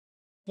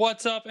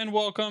What's up, and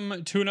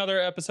welcome to another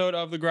episode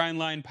of the Grind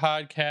Line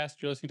Podcast.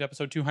 You're listening to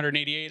episode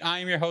 288. I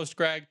am your host,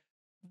 Greg.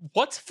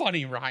 What's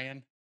funny,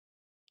 Ryan?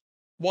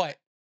 What?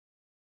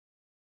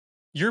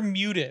 You're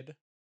muted.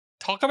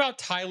 Talk about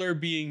Tyler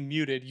being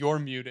muted. You're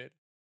muted.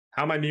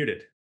 How am I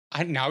muted?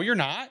 Now you're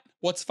not.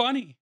 What's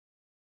funny?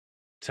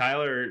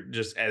 Tyler,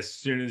 just as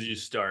soon as you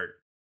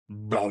start,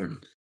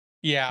 boom,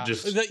 Yeah,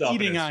 just the stuff in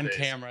eating his on face.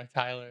 camera,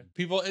 Tyler.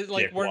 People Dick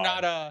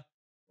wad.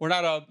 we're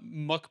not a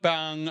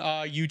mukbang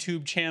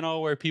YouTube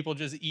channel where people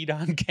just eat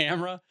on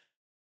camera.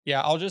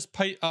 Yeah, I'll just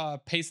paste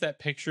that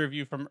picture of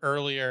you from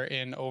earlier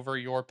in over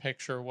your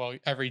picture while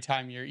every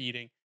time you're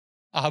eating.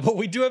 But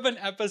we do have an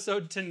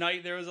episode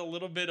tonight. There was a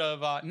little bit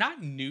of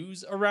not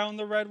news around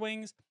the Red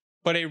Wings,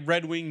 but a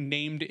Red Wing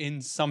named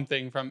in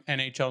something from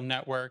NHL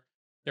Network.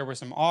 There were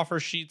some offer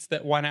sheets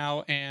that went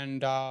out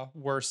and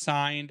were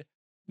signed.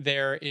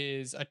 We're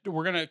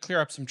gonna clear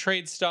up some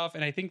trade stuff,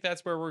 and I think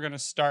that's where we're gonna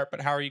start.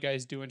 But how are you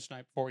guys doing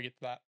tonight before we get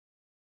to that?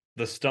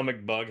 The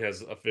stomach bug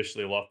has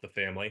officially left the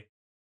family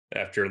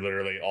after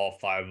literally all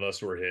five of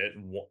us were hit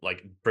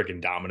like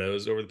freaking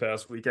dominoes over the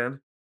past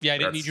weekend. Yeah, I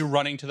didn't need you That's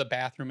running to the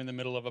bathroom in the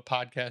middle of a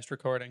podcast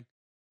recording.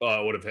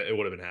 it would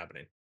have been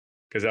happening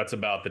because that's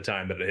about the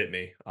time that it hit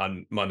me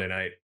on Monday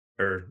night,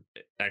 or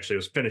actually, it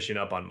was finishing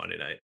up on Monday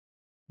night.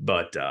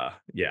 But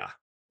yeah,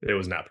 it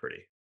was not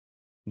pretty.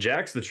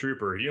 Jack's the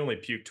trooper. He only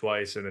puked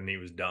twice and then he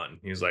was done.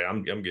 He was like,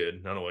 I'm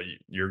good. I don't know what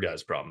your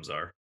guys' problems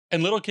are."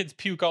 And little kids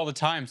puke all the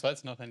time, so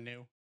that's nothing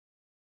new.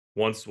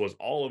 Once was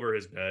all over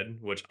his bed,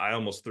 which I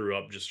almost threw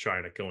up just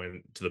trying to go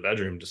into the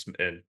bedroom just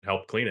and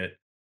help clean it,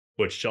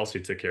 which Chelsea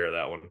took care of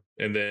that one.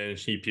 And then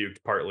he puked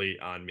partly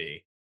on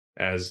me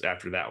as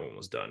after that one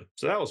was done.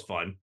 So that was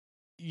fun.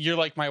 You're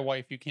like my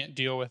wife, you can't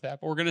deal with that.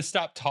 But we're gonna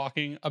stop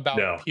talking about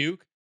No.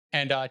 puke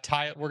and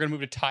we're gonna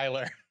move to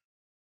Tyler.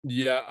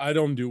 Yeah, I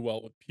don't do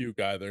well with puke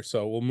either,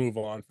 so we'll move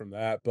on from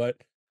that, but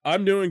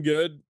I'm doing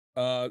good.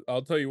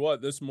 I'll tell you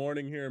what, this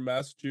morning here in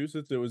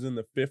Massachusetts, it was in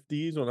the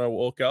 50s when I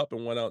woke up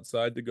and went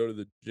outside to go to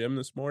the gym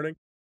this morning,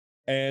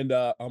 and,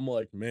 I'm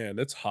like, "Man,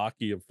 it's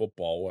hockey and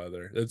football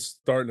weather." It's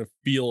starting to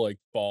feel like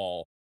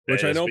fall, which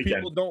Hey, I this know weekend.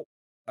 people don't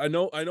I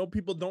know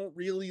people don't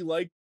really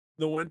like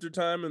the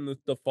wintertime and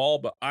the fall,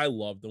 but I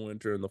love the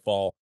winter and the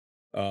fall.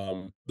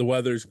 The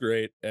weather's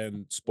great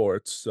and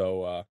sports,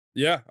 so,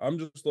 yeah, I'm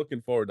just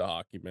looking forward to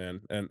hockey,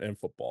 man, and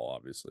football,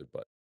 obviously,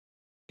 but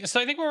So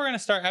I think we're gonna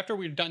start after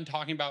we're done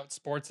talking about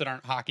sports that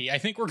aren't hockey. I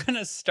think we're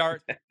gonna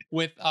start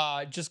with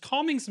just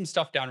calming some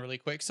stuff down really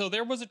quick. So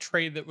there was a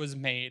trade that was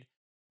made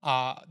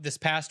this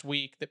past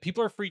week that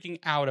people are freaking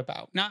out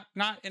about. Not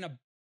in a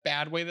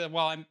bad way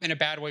I'm in a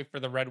bad way for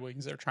the Red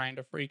Wings. They're trying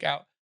to freak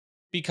out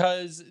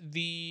because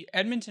the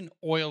Edmonton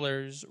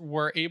Oilers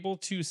were able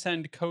to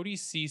send Cody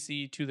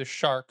Ceci to the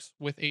Sharks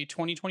with a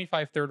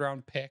 2025 third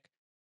round pick,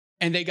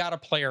 and they got a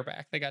player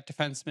back. They got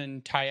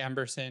defenseman Ty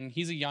Emberson.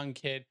 He's a young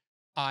kid.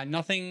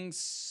 Nothing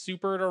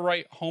super to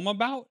write home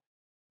about,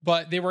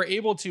 but they were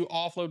able to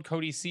offload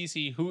Cody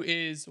Ceci, who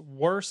is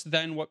worse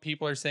than what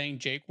people are saying,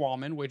 Jake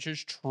Walman, which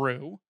is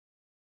true.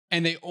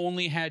 And they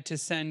only had to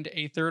send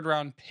a third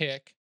round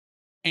pick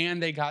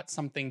and they got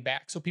something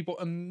back. So people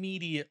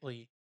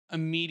immediately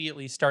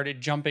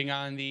started jumping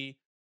on the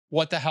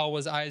what the hell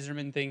was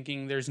Eiserman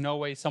thinking? There's no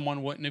way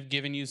someone wouldn't have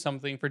given you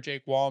something for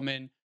Jake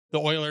Walman. The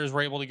Oilers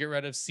were able to get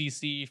rid of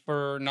CC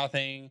for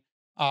nothing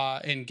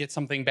and get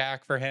something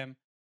back for him.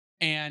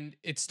 And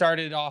it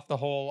started off the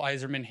whole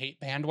Eiserman hate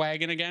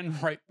bandwagon again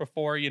right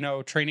before,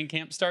 training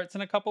camp starts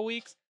in a couple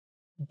weeks.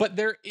 But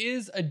there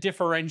is a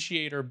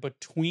differentiator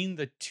between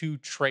the two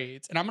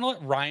trades. And I'm going to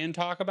let Ryan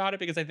talk about it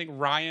because I think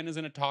Ryan is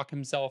going to talk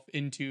himself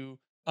into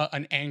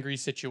an angry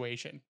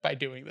situation by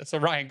doing this. So,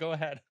 Ryan, go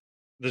ahead.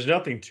 There's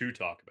nothing to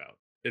talk about.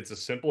 It's a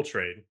simple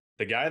trade.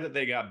 The guy that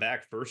they got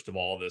back, first of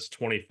all, this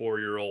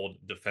 24-year-old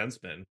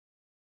defenseman,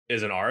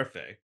 is an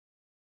RFA.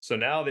 So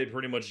now they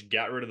pretty much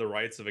got rid of the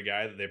rights of a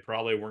guy that they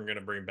probably weren't going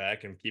to bring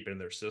back and keep it in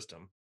their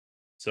system.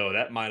 So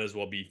that might as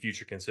well be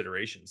future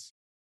considerations.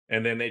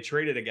 And then they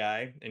traded a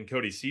guy in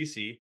Cody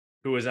Ceci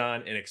who was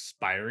on an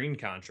expiring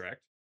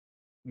contract,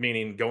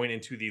 meaning going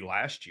into the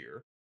last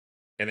year,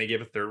 and they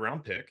gave a third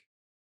round pick.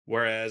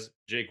 Whereas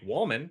Jake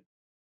Walman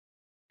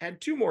had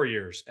 2 more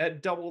years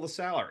at double the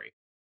salary.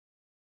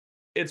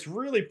 It's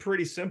really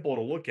pretty simple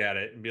to look at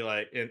it and be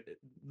like, and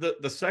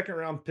the second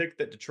round pick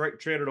that Detroit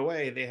traded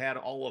away, they had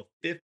all of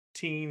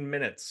 15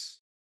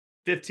 minutes.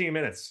 15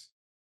 minutes,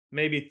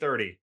 maybe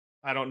 30.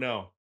 I don't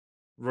know.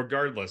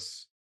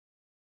 Regardless,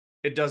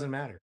 it doesn't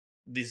matter.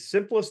 The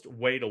simplest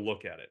way to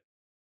look at it: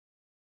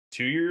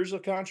 2 years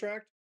of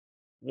contract,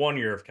 1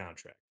 year of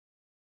contract.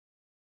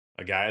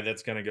 A guy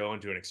that's going to go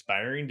into an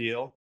expiring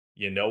deal.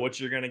 You know what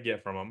you're going to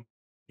get from him.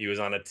 He was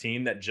on a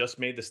team that just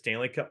made the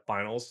Stanley Cup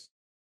finals.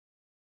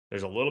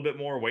 There's a little bit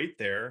more weight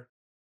there.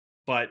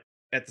 But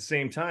at the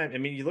same time, I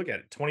mean, you look at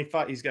it,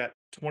 25, he's got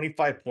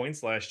 25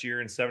 points last year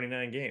in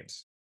 79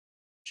 games.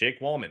 Jake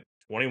Walman,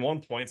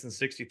 21 points in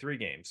 63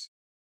 games.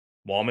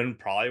 Walman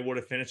probably would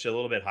have finished a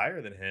little bit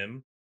higher than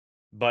him,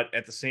 but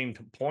at the same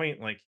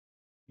point, like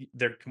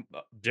they're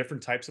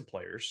different types of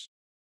players.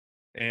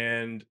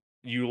 And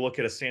you look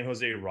at a San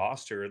Jose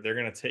roster, they're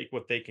going to take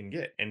what they can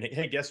get. And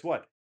hey, guess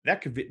what?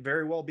 That could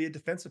very well be a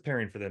defensive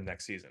pairing for them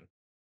next season.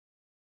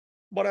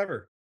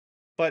 Whatever.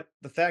 But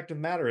the fact of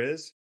the matter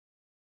is,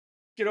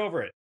 get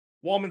over it.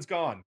 Walman's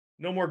gone.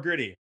 No more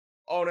Gritty.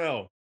 Oh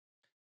no.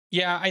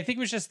 Yeah, I think it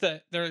was just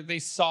that they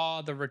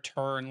saw the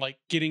return, like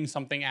getting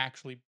something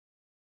actually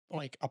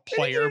like a They didn't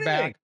player get anything.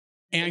 back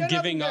They and got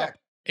nothing giving back. up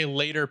a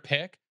later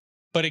pick.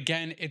 But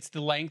again, it's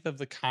the length of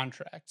the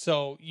contract.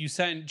 So you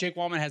send Jake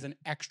Walman has an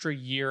extra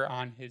year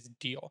on his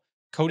deal.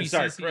 Cody And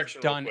sorry, Cece is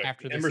correction real done quick.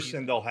 after the Emerson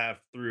season. they'll have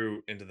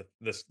through into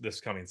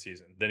this coming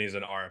season. Then he's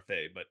an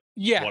RFA, but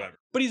Yeah, whatever.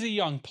 but he's a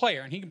young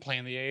player and he can play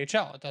in the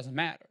AHL. It doesn't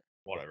matter.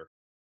 Whatever.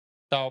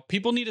 So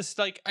people need to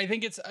like. I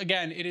think it's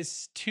again. It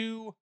is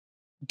too.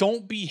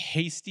 Don't be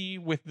hasty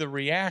with the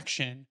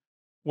reaction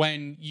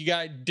when you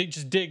got to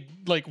just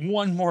dig like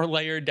one more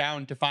layer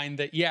down to find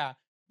that yeah,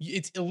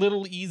 it's a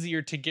little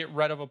easier to get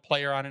rid of a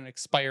player on an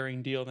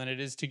expiring deal than it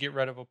is to get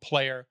rid of a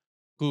player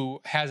who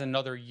has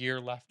another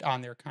year left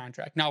on their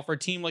contract. Now, for a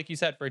team like you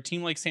said, for a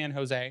team like San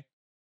Jose,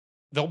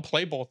 they'll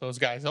play both those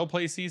guys. They'll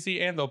play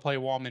CC and they'll play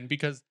Wallman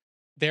because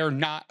they're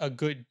not a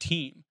good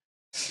team.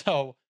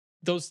 So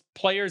those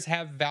players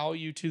have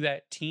value to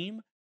that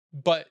team,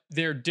 but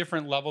they're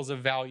different levels of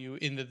value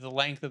in that the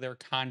length of their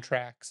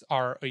contracts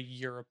are a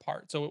year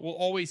apart. So it will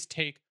always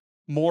take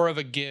more of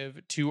a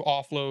give to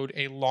offload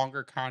a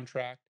longer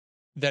contract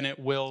than it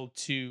will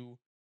to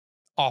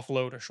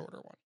offload a shorter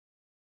one.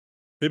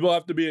 People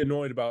have to be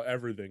annoyed about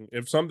everything.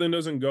 If something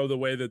doesn't go the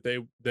way that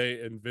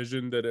they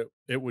envisioned that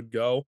it would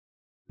go,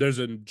 there's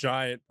a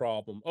giant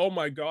problem. Oh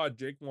my god,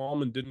 Jake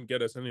Walman didn't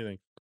get us anything.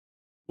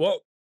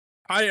 Well,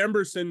 Ty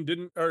Emberson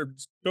didn't or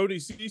Cody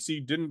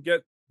Cece didn't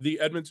get the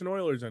Edmonton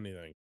Oilers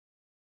anything.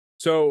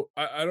 So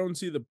I don't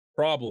see the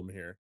problem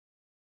here.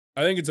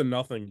 I think it's a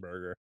nothing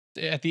burger.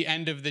 At the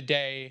end of the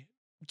day,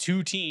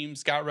 two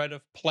teams got rid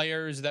of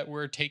players that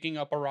were taking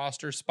up a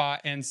roster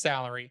spot and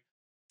salary,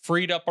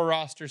 freed up a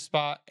roster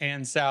spot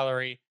and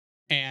salary,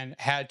 and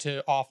had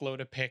to offload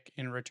a pick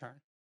in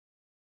return.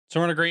 So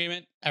we're in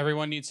agreement.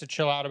 Everyone needs to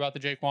chill out about the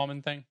Jake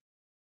Wallman thing.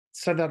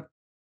 So that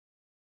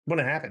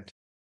wouldn't have happened.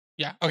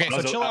 Yeah. Okay. I So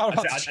was, chill out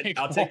about the Jake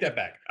I'll take Wallman. that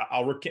back.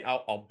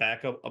 I'll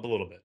back up a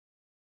little bit.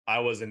 I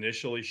was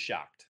initially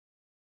shocked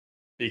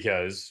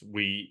because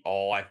we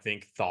all, I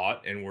think,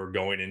 thought and were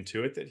going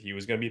into it that he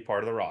was going to be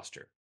part of the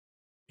roster.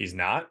 He's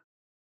not,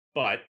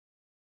 but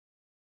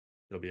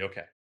it'll be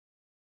okay.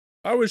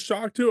 I was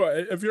shocked too.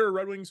 If you're a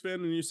Red Wings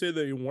fan and you say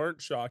that you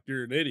weren't shocked,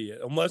 you're an idiot.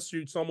 Unless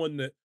you're someone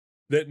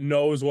that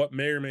knows what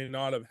may or may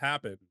not have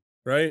happened,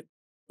 right?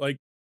 Like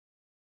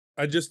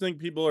I just think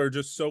people are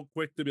just so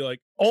quick to be like,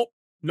 "Oh,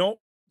 no,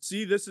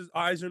 see, this is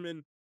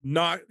Eiserman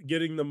not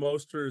getting the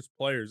most for his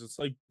players." It's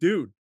like,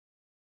 dude,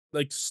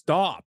 like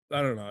stop.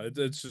 I don't know.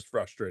 It's just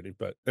frustrating,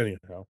 but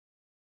anyhow.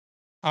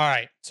 All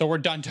right. So we're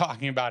done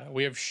talking about it.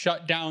 We have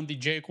shut down the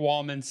Jake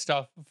Wallman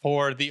stuff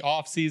for the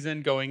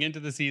offseason going into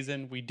the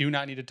season. We do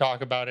not need to talk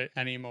about it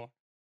anymore.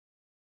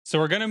 So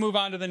we're going to move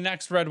on to the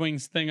next Red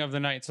Wings thing of the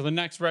night. So the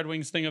next Red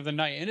Wings thing of the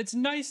night. And it's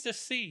nice to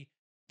see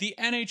the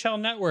NHL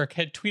Network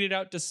had tweeted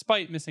out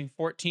despite missing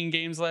 14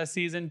 games last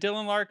season,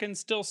 Dylan Larkin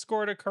still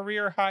scored a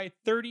career high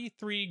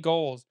 33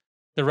 goals.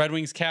 The Red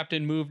Wings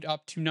captain moved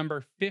up to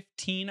number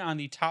 15 on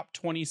the top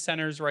 20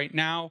 centers right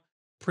now.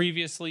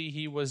 Previously,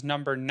 he was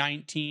number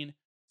 19.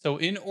 So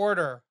in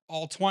order,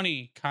 all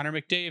 20, Connor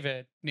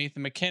McDavid,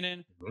 Nathan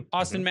McKinnon,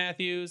 Austin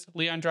Matthews,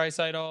 Leon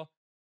Draisaitl,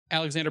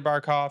 Alexander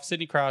Barkov,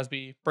 Sidney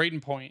Crosby,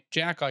 Braden Point,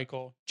 Jack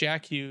Eichel,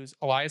 Jack Hughes,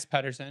 Elias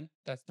Pettersson.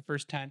 That's the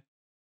first 10. And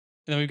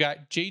then we've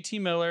got JT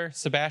Miller,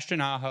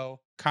 Sebastian Aho,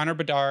 Connor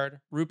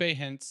Bedard, Rupe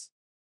Hintz,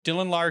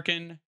 Dylan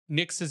Larkin,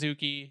 Nick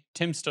Suzuki,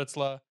 Tim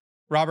Stutzla,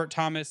 Robert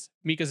Thomas,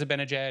 Mika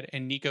Zibanejad,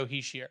 and Nico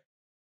Hischier.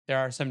 There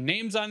are some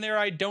names on there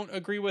I don't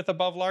agree with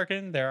above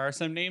Larkin. There are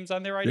some names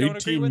on there I don't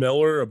agree JT with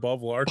Miller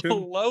above Larkin.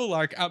 below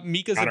Larkin.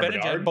 Mika Connor Zibanejad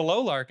Bedard?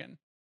 below Larkin.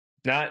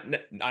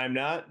 I'm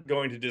not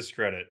going to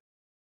discredit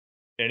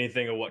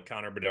anything of what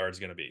Connor Bedard is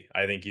going to be.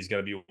 I think he's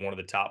going to be one of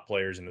the top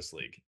players in this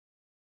league.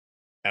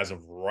 As of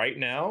right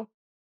now,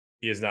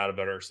 he is not a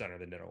better center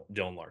than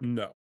Dylan Larkin.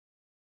 No.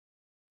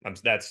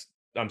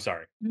 I'm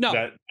sorry. No.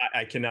 That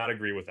I cannot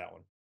agree with that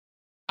one.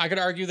 I could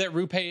argue that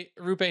Rupe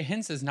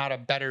Hintz is not a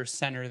better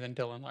center than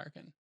Dylan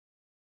Larkin.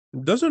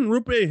 Doesn't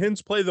Rupe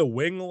Hintz play the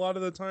wing a lot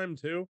of the time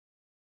too?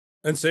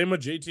 And same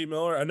with JT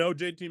Miller. I know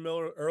JT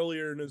Miller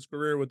earlier in his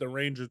career with the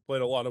Rangers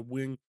played a lot of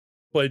wing,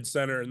 played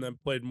center, and then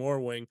played more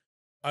wing.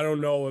 I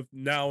don't know if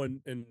now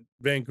in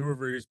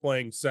Vancouver he's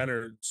playing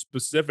center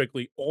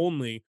specifically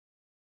only.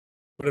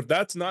 But if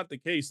that's not the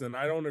case, then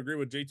I don't agree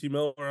with JT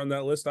Miller on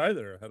that list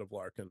either ahead of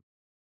Larkin.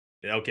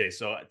 Okay,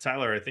 so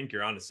Tyler, I think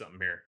you're onto something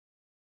here.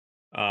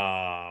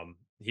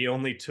 He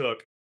only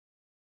took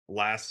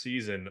last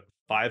season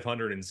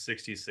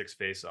 566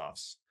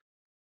 faceoffs.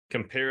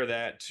 Compare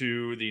that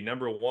to the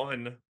number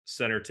one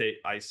centerman,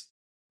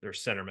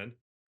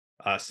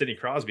 Sidney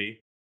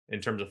Crosby, in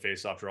terms of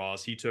faceoff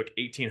draws. He took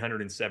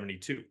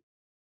 1,872.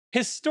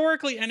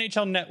 Historically,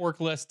 NHL Network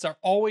lists are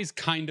always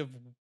kind of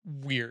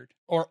weird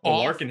or Well,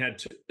 off. Larkin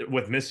had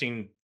with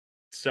missing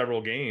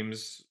several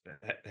games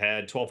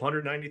had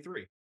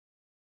 1293.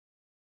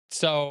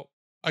 So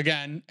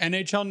again,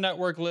 NHL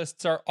network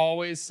lists are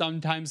always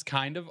sometimes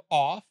kind of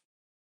off.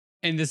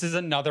 And this is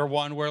another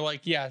one where,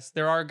 like, yes,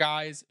 there are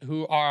guys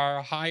who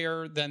are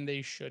higher than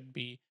they should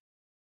be.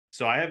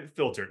 So I have it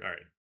filtered. All right.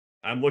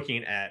 I'm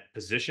looking at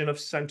position of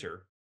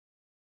center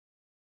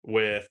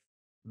with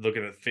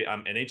looking at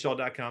I'm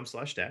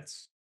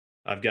NHL.com/stats.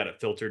 I've got it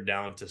filtered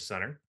down to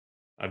center.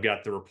 I've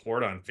got the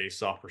report on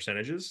face-off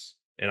percentages,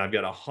 and I've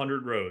got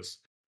 100 rows.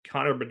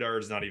 Connor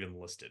Bedard is not even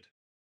listed.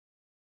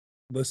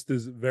 List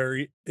is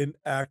very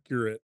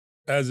inaccurate,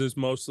 as is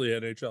mostly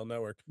NHL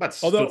Network. But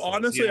Although, Stützle, is he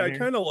honestly, on I here?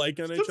 kinda like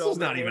NHL Stützle's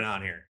not even Network.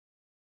 on here.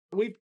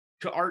 We've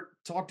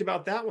talked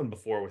about that one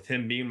before with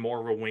him being more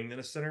of a wing than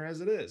a center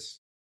as it is.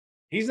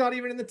 He's not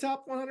even in the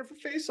top 100 for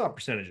face-off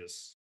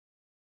percentages.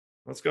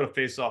 Let's go to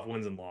face-off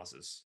wins and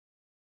losses.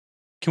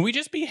 Can we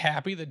just be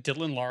happy that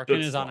Dylan Larkin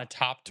is on a Stützle,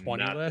 top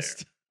 20 not there.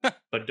 list?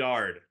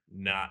 Bedard,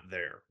 not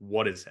there.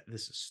 What is that?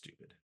 This is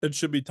stupid. It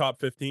should be top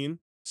 15.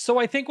 So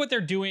I think what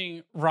they're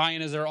doing,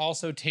 Ryan, is they're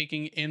also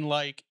taking in,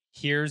 like,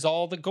 here's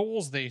all the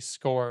goals they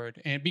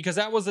scored. And because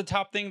that was the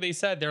top thing they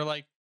said. They're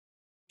like,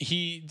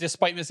 he,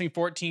 despite missing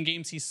 14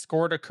 games, he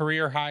scored a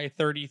career high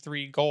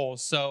 33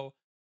 goals. So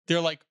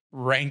they're like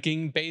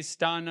ranking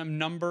based on a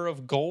number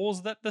of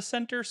goals that the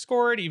center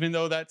scored, even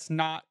though that's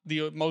not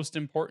the most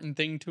important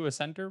thing to a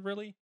center,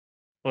 really.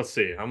 Let's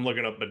see. I'm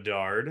looking up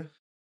Bedard.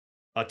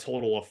 A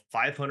total of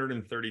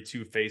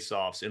 532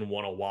 faceoffs and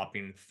won a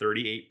whopping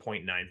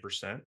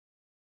 38.9%.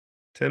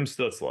 Tim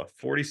Stützle,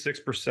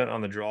 46%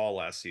 on the draw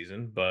last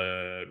season,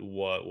 but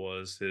what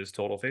was his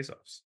total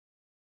faceoffs?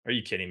 Are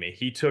you kidding me?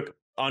 He took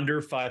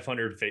under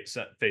 500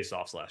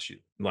 faceoffs last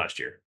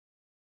year,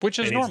 Which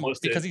is and he's normal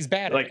because listed he's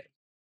bad at like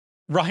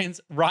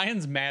it.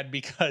 Ryan's mad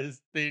because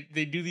they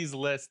do these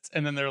lists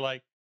and then they're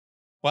like,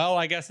 well,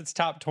 I guess it's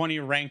top 20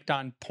 ranked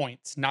on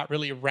points, not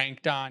really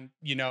ranked on,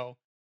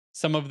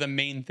 some of the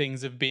main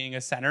things of being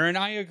a center. And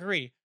I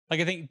agree.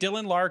 Like, I think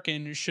Dylan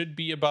Larkin should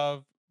be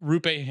above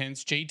Rupe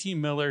Hintz. JT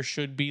Miller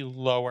should be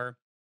lower.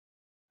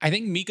 I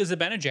think Mika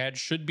Zibanejad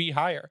should be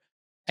higher.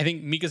 I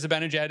think Mika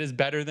Zibanejad is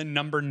better than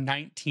number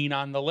 19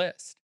 on the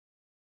list.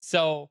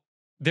 So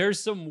there's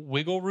some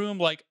wiggle room.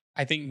 Like,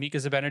 I think Mika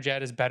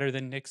Zibanejad is better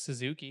than Nick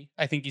Suzuki.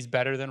 I think he's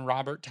better than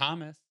Robert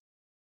Thomas.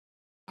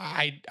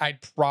 I'd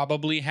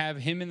probably have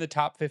him in the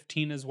top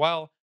 15 as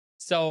well.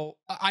 So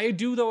I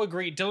do though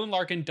agree Dylan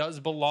Larkin does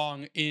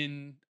belong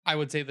in, I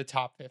would say, the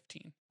top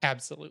 15.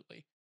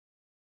 Absolutely.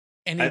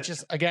 And it I,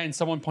 just, again,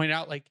 someone pointed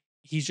out, like,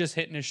 he's just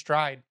hitting his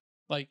stride.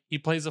 Like, he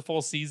plays a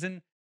full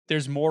season.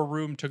 There's more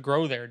room to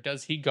grow there.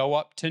 Does he go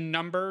up to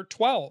number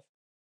 12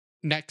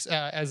 next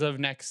as of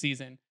next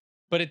season?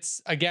 But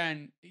it's,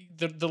 again,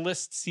 the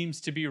list seems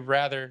to be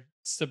rather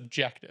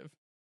subjective.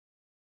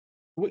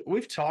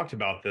 we've talked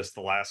about this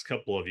the last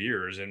couple of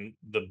years, and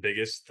the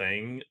biggest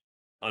thing,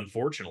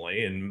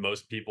 unfortunately, and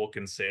most people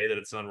can say that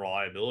it's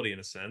unreliability in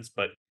a sense,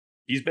 but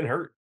he's been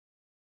hurt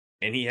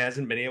and he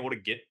hasn't been able to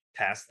get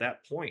past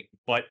that point.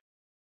 But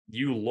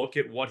you look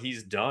at what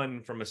he's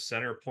done from a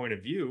center point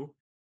of view,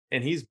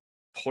 and he's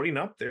putting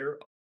up there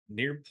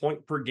near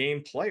point per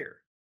game player.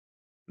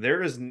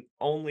 There is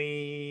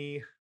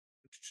only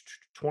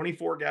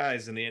 24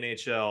 guys in the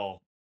NHL,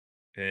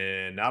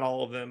 and not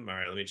all of them. All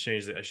right, let me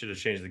change that. I should have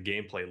changed the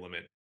gameplay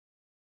limit.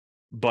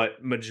 But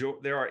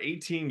there are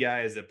 18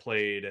 guys that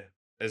played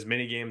as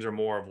many games or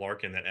more of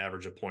Larkin that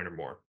average a point or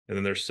more. And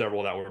then there's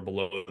several that were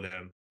below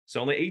them. So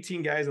only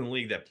 18 guys in the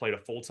league that played a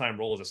full-time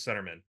role as a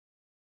centerman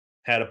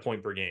had a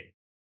point per game.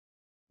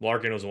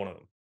 Larkin was one of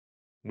them.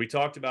 We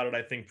talked about it,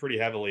 I think, pretty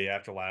heavily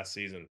after last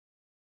season.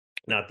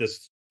 Not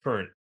this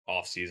current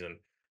off season,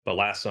 but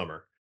last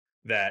summer.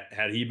 That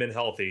had he been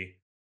healthy,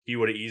 he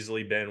would have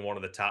easily been one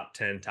of the top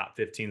 10, top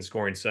 15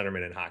 scoring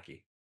centermen in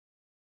hockey.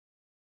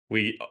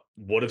 We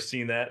would have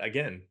seen that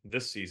again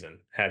this season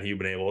had he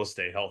been able to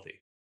stay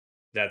healthy.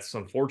 That's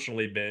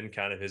unfortunately been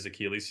kind of his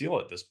Achilles heel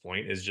at this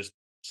point, is just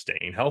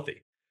staying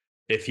healthy.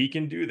 If he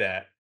can do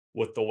that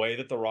with the way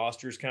that the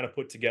roster is kind of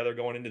put together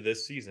going into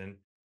this season,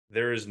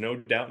 there is no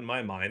doubt in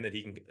my mind that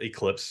he can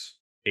eclipse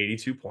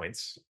 82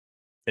 points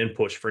and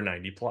push for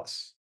 90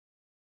 plus.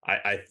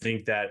 I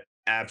think that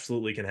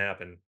absolutely can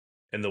happen.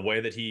 And the way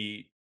that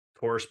he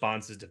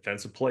corresponds his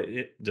defensive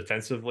play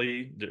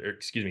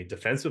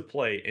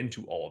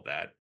into all of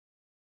that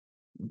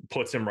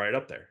puts him right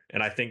up there.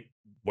 And I think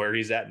where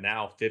he's at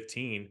now,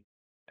 15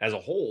 as a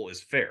whole,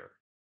 is fair,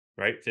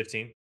 right?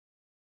 15.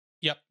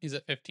 Yep, he's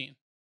at 15.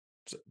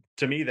 So,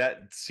 to me,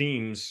 that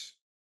seems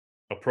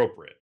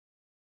appropriate.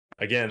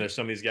 Again, Y- there's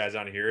some of these guys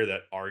on here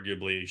that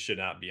arguably should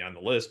not be on the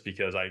list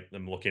because I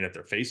am looking at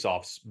their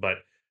faceoffs, but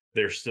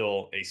they're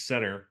still a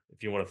center,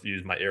 if you want to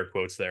use my air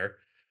quotes there.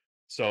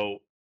 So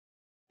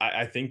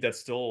I think that's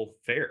still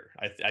fair.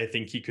 I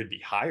think he could be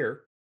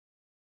higher.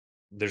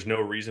 There's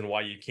no reason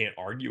why you can't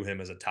argue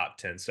him as a top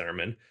 10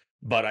 centerman.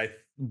 But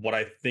what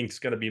I think is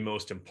going to be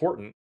most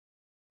important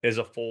is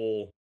a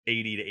full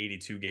 80 to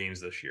 82 games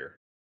this year.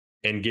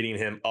 and getting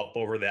him up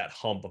over that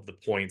hump of the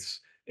points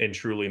and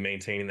truly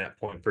maintaining that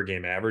point per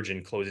game average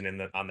and closing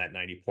in on that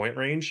 90-point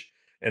range.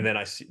 And then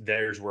I see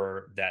there's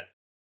where that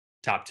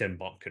top 10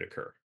 bump could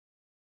occur.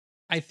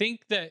 I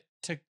think that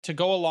to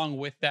go along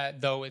with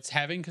that though, it's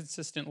having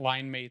consistent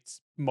line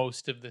mates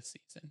most of the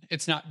season.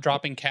 It's not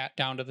dropping Cat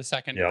down to the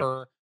second Yep.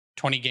 for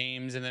 20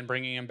 games and then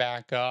bringing him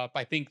back up.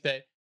 I think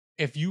that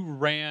if you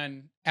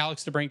ran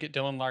Alex DeBrincat,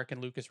 Dylan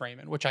Larkin, Lucas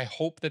Raymond, which I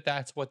hope that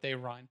that's what they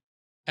run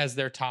as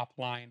their top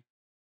line,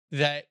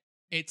 that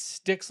it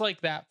sticks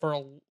like that for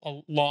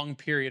a long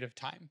period of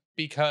time.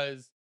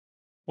 Because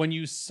when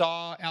you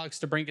saw Alex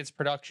DeBrincat's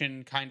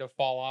production kind of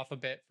fall off a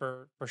bit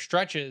for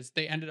stretches,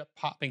 they ended up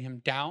popping him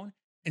down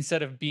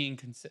instead of being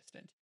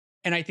consistent.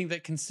 And I think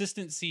that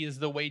consistency is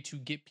the way to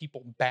get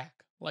people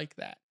back like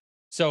that.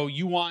 So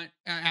you want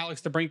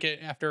Alex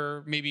DeBrincat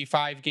after maybe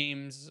 5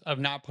 games of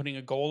not putting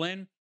a goal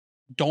in,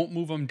 don't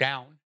move him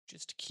down.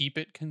 Just keep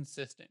it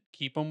consistent.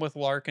 Keep him with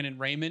Larkin and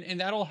Raymond, and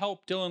that'll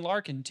help Dylan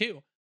Larkin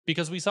too,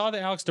 because we saw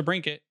that Alex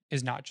DeBrincat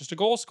is not just a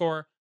goal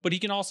scorer, but he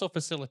can also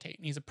facilitate,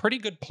 and he's a pretty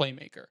good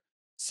playmaker.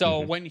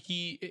 So Mhm. when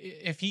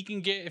if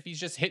he's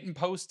just hitting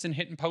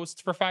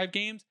posts for 5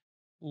 games,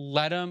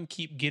 let him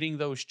keep getting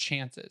those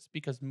chances,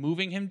 because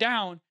moving him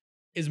down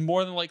is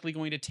more than likely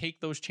going to take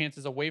those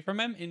chances away from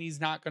him, and he's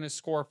not going to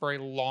score for a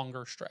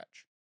longer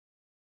stretch.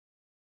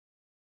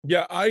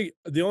 Yeah,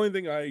 the only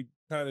thing I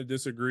kind of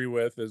disagree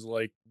with is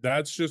like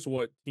that's just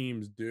what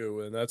teams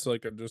do, and that's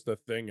like just a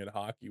thing in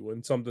hockey.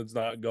 When something's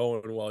not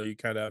going well, you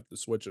kind of have to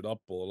switch it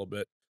up a little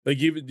bit. Like,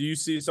 even do you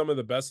see some of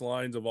the best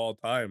lines of all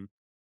time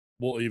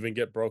will even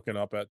get broken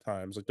up at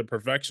times? Like the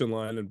perfection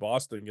line in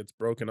Boston gets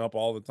broken up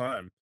all the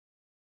time.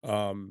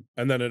 And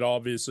then it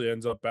obviously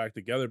ends up back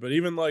together. But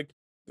even like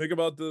think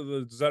about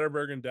the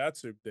Zetterberg and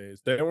Datsuk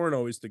days. They weren't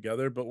always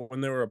together, but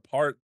when they were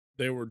apart,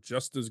 they were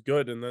just as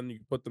good. And then you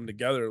put them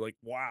together, like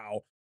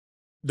wow.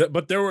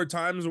 But there were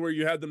times where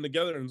you had them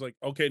together, and it's like,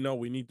 okay, no,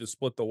 we need to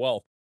split the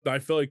wealth. I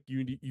feel like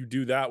you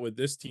do that with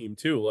this team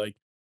too.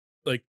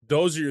 Like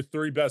those are your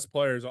three best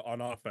players on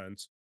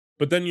offense.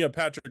 But then you have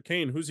Patrick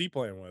Kane. Who's he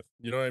playing with?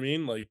 You know what I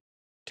mean? Like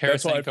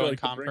that's why I Tarasenko feel and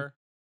like to bring. Comfer.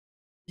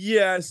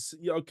 Yes,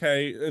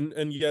 okay,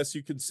 and yes,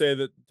 you could say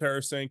that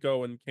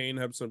Tarasenko and Kane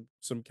have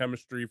some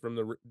chemistry from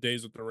the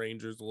days with the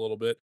Rangers a little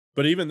bit,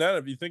 but even then,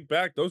 if you think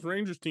back, those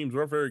Rangers teams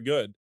weren't very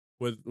good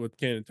with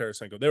Kane and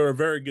Tarasenko. They were a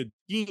very good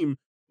team,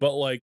 but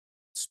like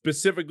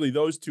specifically,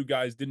 those two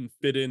guys didn't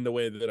fit in the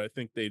way that I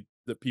think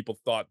that people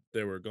thought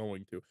they were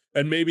going to,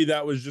 and maybe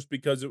that was just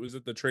because it was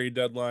at the trade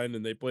deadline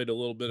and they played a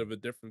little bit of a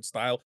different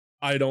style.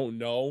 I don't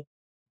know,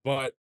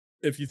 but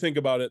if you think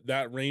about it,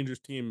 that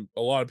Rangers team,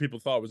 a lot of people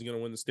thought was going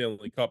to win the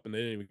Stanley Cup, and they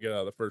didn't even get out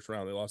of the first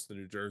round. They lost to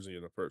New Jersey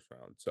in the first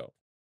round. So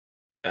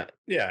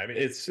Yeah, I mean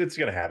it's going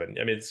to happen.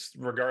 I mean, it's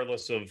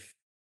regardless of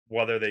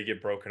whether they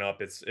get broken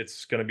up,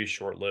 it's going to be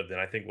short lived. And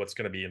I think what's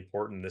going to be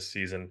important this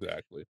season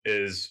exactly,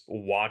 is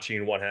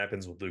watching what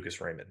happens with Lucas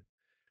Raymond,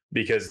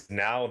 because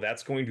now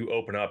that's going to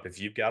open up. If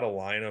you've got a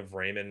line of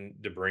Raymond,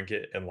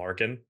 DeBrincat, and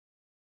Larkin,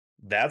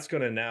 that's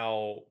going to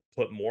now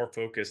put more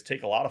focus,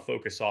 take a lot of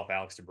focus off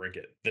Alex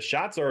DeBrincat. The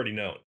shot's already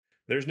known.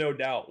 There's no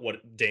doubt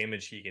what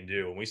damage he can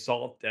do. And we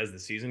saw it as the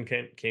season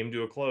came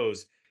to a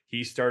close,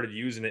 he started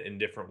using it in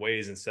different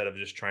ways instead of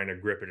just trying to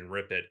grip it and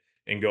rip it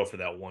and go for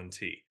that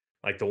 1T.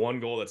 Like the one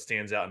goal that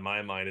stands out in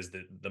my mind is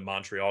the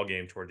Montreal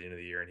game toward the end of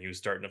the year. And he was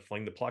starting to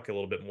fling the puck a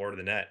little bit more to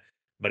the net,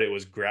 but it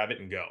was grab it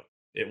and go.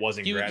 It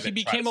wasn't grab He it, try to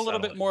became a little settle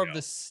bit it and more of go.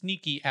 the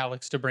sneaky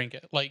Alex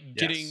DeBrincat, like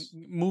Yes.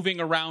 moving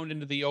around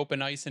into the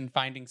open ice and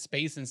finding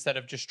space instead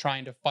of just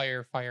trying to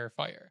fire, fire,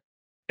 fire.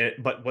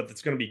 But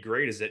what's going to be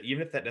great is that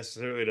even if that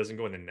necessarily doesn't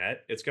go in the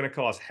net, it's going to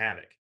cause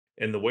havoc.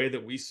 And the way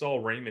that we saw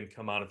Raymond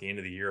come on at the end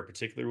of the year,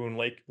 particularly when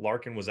Lake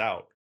Larkin was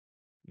out,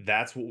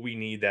 that's what we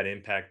need, that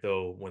impact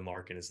though when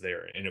Larkin is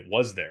there. And it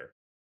was there.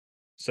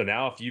 So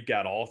now if you've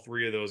got all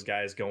three of those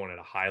guys going at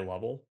a high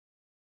level,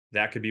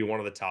 that could be one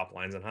of the top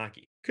lines in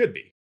hockey. Could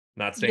be.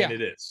 Not saying Yeah,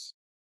 it is.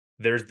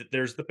 There's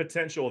the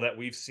potential that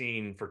we've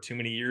seen for too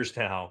many years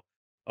now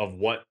of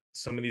what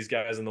some of these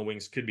guys in the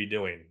wings could be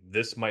doing.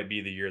 This might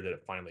be the year that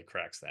it finally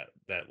cracks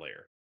that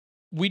layer.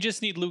 we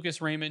just need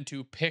Lucas Raymond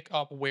to pick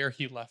up where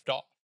he left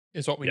off,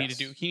 is what we need to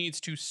do. Yes. He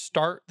needs to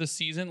start the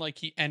season like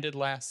he ended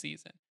last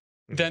season.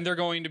 Mhm. Then they're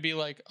going to be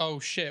like, oh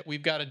shit,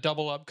 we've got to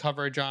double up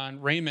coverage on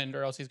Raymond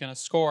or else he's going to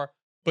score.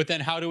 But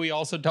then how do we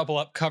also double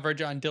up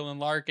coverage on Dylan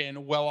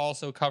Larkin while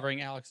also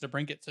covering Alex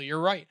DeBrincat? So you're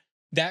right.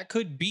 That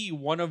could be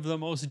one of the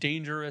most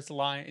dangerous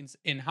lines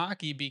in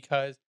hockey,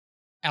 because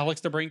Alex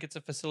DeBrincat's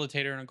a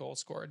facilitator and a goal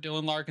scorer.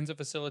 Dylan Larkin's a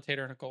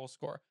facilitator and a goal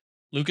scorer.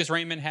 Lucas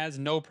Raymond has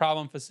no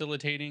problem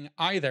facilitating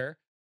either,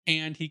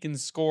 and he can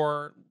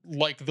score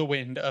like the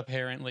wind,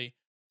 apparently.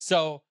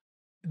 So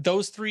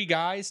those three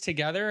guys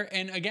together,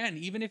 and again,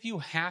 even if you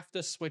have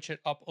to switch it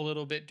up a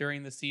little bit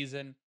during the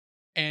season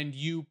and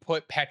you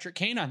put Patrick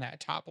Kane on that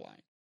top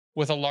line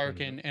with a Mhm.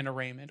 Larkin and a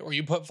Raymond, or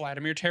you put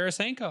Vladimir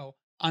Tarasenko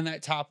on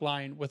that top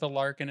line with a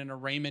Larkin and a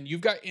Raymond,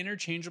 you've got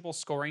interchangeable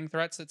scoring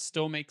threats that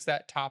still makes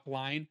that top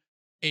line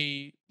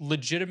a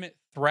legitimate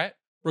threat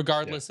Yeah.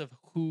 regardless of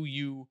who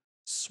you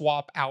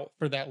swap out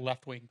for that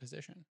left wing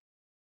position.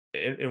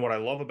 And what I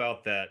love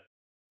about that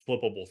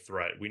flippable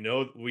threat,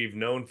 we've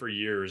known for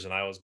years, and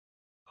I was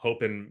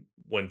hoping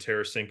when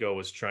Tarasenko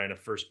was trying to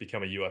first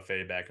become a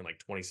UFA back in like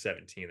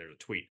 2017, there's a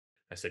tweet.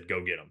 I said,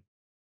 go get him.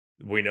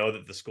 We know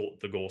that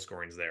the goal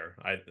scoring's there.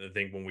 I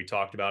think when we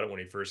talked about it when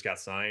he first got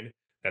signed,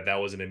 that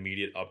was an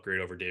immediate upgrade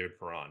over David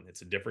Perron.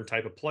 It's a different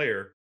type of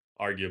player,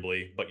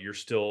 arguably, but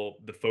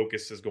the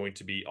focus is going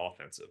to be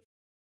offensive.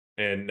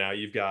 And now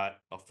you've got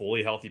a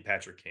fully healthy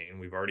Patrick Kane.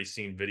 We've already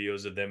seen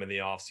videos of them in the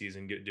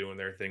offseason doing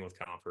their thing with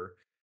Comfer.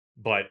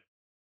 But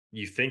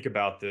you think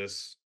about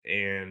this,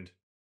 and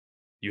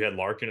you had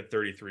Larkin at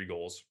 33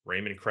 goals.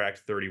 Raymond cracked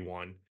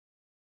 31.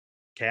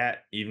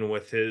 Cat, even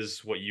with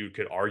his what you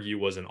could argue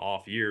was an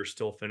off year,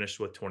 still finished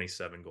with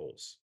 27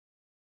 goals.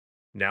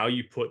 Now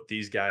you put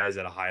these guys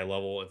at a high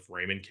level. If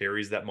Raymond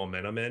carries that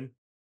momentum in,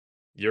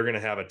 you're going to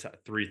have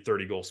three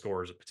 30 goal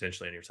scorers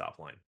potentially in your top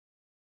line.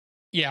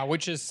 Yeah,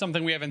 which is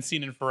something we haven't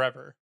seen in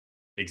forever.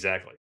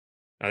 Exactly.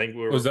 I think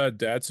Was that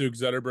Datsuk,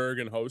 Zetterberg,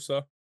 and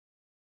Hossa?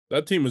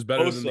 That team was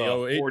better than the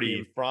Hossa 08 40,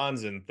 team.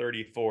 Franzen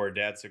 34,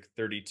 Datsuk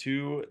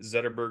 32,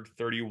 Zetterberg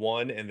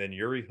 31, and then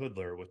Yuri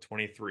Hudler with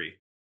 23.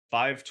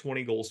 5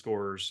 20 goal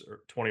scorers, or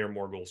 20 or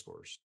more goal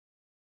scorers.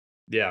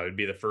 Yeah, it would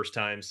be the first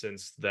time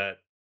since that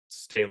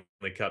Stanley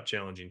Cup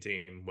challenging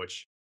team,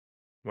 which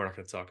we're not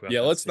going to talk about.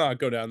 Yeah, that let's soon. not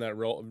go down that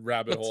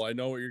rabbit hole. I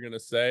know what you're going to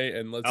say,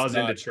 and I was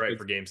in not. Detroit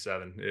for Game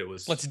 7. It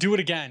was. Let's do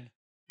it again.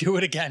 Do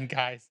it again,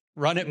 guys.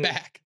 Run it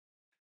back.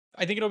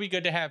 I think it'll be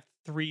good to have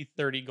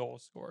 330 goal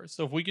scorers.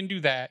 So if we can do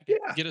that,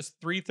 get us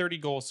 330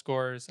 goal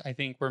scorers, I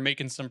think we're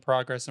making some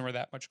progress and we're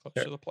that much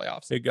closer to the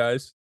playoffs. Hey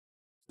guys,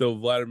 still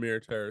Vladimir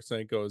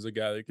Tarasenko is a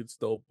guy that could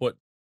still put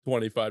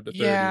 25 to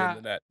 30 in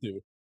the net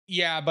too.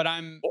 Yeah, but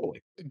I'm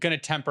going to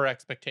temper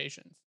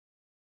expectations.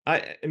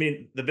 I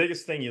mean, the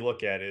biggest thing you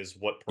look at is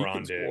what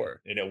Perron did.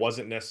 Score. And it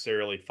wasn't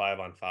necessarily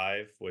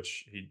 5-on-5,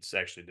 which he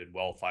actually did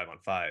well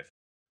 5-on-5.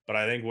 But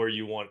I think where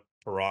you want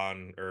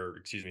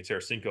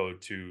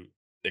Tarasenko to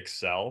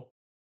excel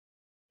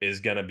is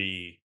going to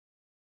be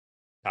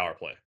power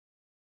play.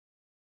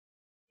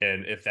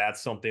 And if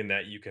that's something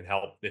that you can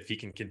help, if he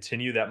can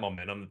continue that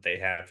momentum that they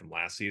had from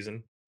last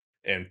season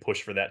and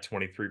push for that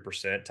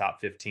 23%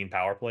 top 15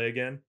 power play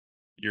again,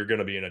 you're going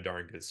to be in a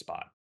darn good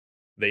spot.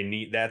 They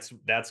need that's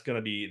going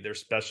to be their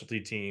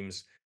specialty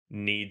teams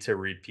need to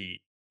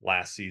repeat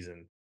last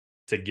season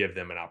to give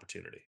them an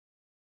opportunity.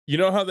 You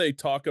know how they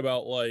talk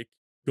about like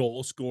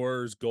goal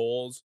scorers,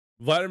 goals?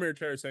 Vladimir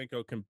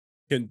Tarasenko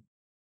can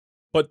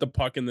put the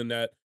puck in the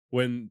net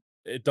when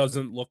it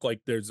doesn't look like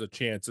there's a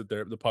chance that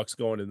the puck's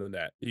going in the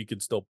net. He can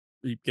still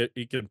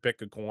he can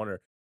pick a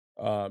corner.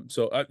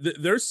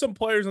 There's some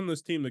players on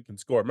this team that can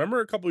score. Remember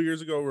a couple of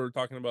years ago we were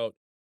talking about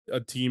a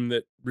team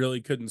that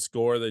really couldn't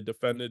score. They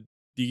defended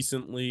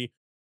decently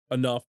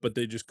enough, but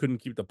they just couldn't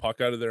keep the puck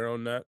out of their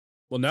own net.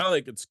 Well, now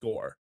they could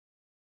score.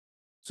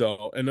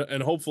 So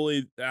and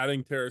hopefully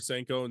adding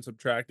Tarasenko and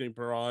subtracting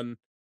Perron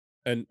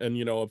and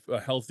you know a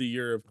healthy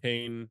year of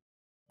Kane,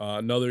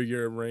 another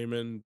year of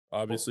Raymond,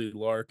 obviously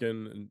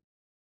Larkin, and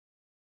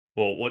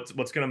Well, what's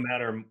going to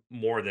matter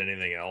more than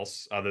anything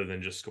else, other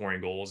than just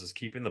scoring goals, is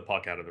keeping the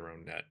puck out of their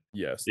own net.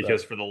 yes,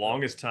 Because for the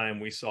longest time,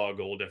 we saw a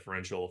goal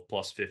differential of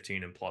plus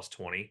 15 and plus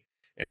 20.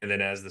 And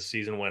then as the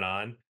season went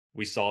on,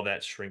 we saw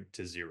that shrink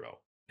to 0.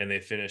 And they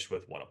finished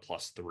with a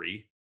plus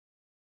 3.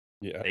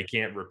 yeah, They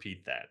can't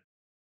repeat that.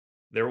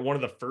 They were one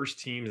of the first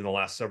teams in the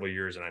last several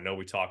years, and I know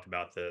we talked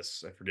about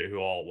this, I forget who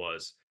all it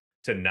was,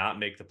 to not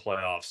make the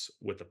playoffs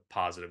with a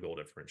positive goal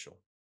differential.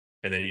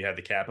 And then you had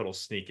the Capitals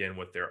sneak in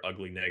with their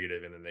ugly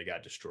negative, and then they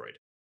got destroyed.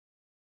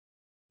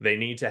 They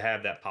need to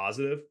have that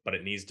positive, but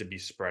it needs to be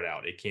spread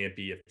out. It can't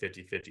be a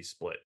 50-50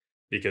 split,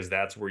 because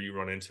that's where you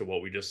run into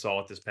what we just saw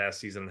with this past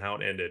season and how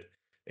it ended.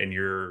 And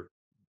you're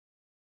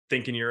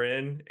thinking you're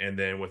in, and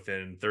then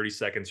within 30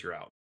 seconds, you're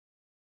out.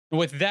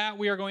 With that,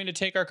 we are going to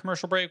take our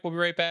commercial break. We'll be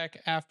right back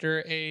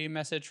after a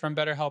message from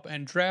BetterHelp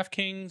and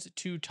DraftKings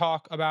to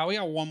talk about. We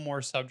got one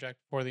more subject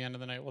before the end of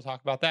the night. We'll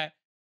talk about that.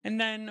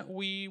 And then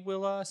we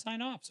will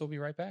sign off. So we'll be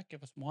right back.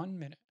 Give us 1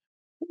 minute.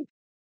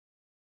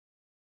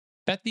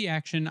 Bet the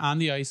action on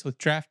the ice with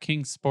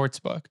DraftKings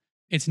Sportsbook.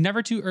 It's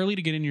never too early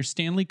to get in your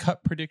Stanley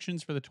Cup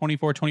predictions for the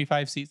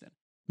 24-25 season.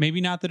 Maybe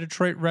not the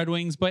Detroit Red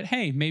Wings, but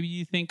hey, maybe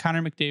you think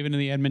Connor McDavid and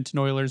the Edmonton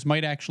Oilers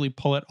might actually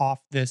pull it off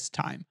this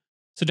time.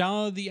 So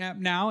download the app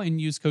now and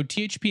use code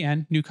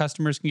THPN. New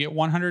customers can get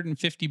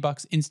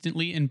 $150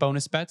 instantly in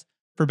bonus bets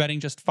for betting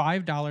just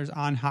 $5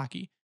 on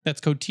hockey.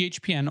 That's code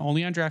THPN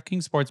only on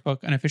DraftKings Sportsbook,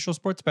 an official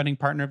sports betting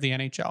partner of the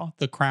NHL.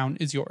 The crown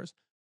is yours.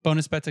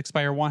 Bonus bets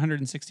expire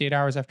 168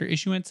 hours after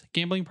issuance.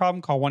 Gambling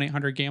problem? Call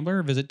 1-800-GAMBLER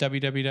or visit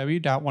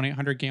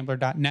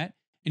www.1800gambler.net.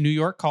 In New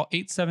York, call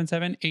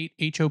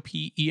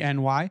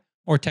 877-8-HOPENY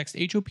or text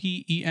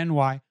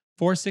HOPENY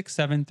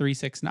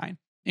 467-369.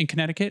 In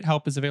Connecticut,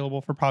 help is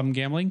available for problem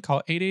gambling.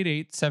 Call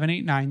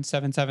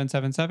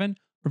 888-789-7777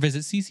 or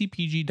visit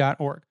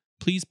ccpg.org.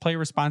 Please play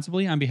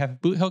responsibly on behalf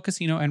of Boot Hill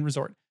Casino and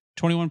Resort.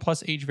 21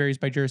 plus age varies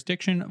by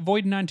jurisdiction.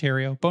 Void in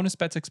Ontario. Bonus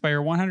bets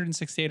expire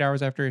 168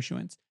 hours after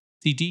issuance.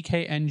 See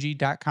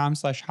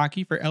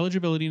dkng.com/hockey for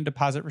eligibility and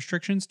deposit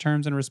restrictions,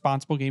 terms, and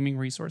responsible gaming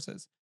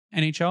resources.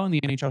 NHL and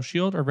the NHL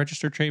Shield are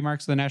registered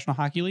trademarks of the National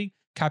Hockey League.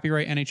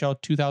 Copyright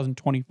NHL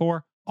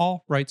 2024.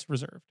 All rights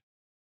reserved.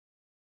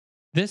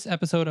 This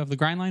episode of the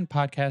Grindline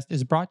podcast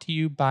is brought to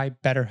you by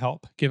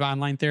BetterHelp. Give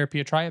online therapy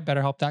a try at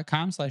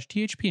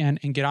betterhelp.com/THPN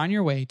and get on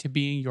your way to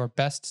being your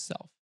best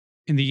self.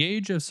 In the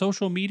age of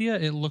social media,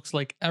 it looks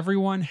like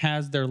everyone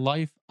has their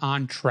life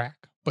on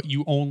track, but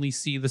you only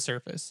see the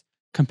surface.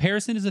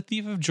 Comparison is a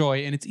thief of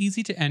joy, and it's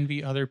easy to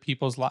envy other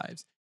people's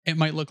lives. It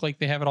might look like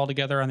they have it all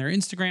together on their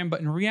Instagram,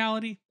 but in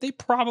reality, they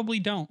probably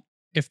don't.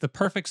 If the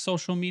perfect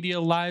social media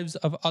lives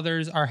of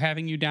others are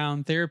having you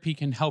down, therapy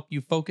can help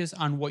you focus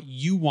on what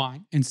you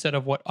want instead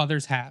of what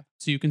others have,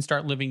 so you can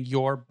start living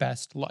your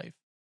best life.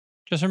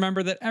 Just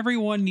remember that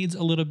everyone needs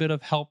a little bit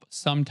of help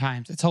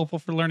sometimes. It's helpful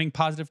for learning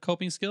positive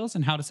coping skills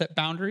and how to set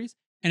boundaries,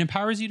 and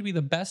empowers you to be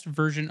the best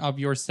version of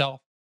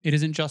yourself. It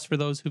isn't just for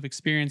those who've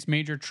experienced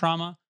major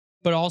trauma,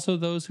 but also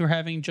those who are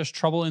having just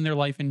trouble in their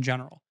life in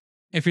general.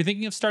 If you're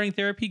thinking of starting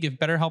therapy, give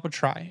BetterHelp a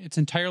try. It's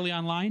entirely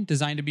online,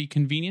 designed to be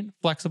convenient,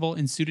 flexible,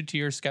 and suited to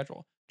your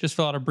schedule. Just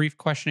fill out a brief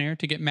questionnaire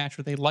to get matched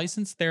with a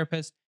licensed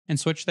therapist and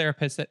switch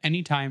therapists at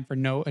any time for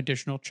no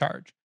additional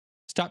charge.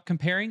 Stop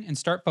comparing and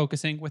start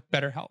focusing with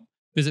BetterHelp.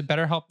 Visit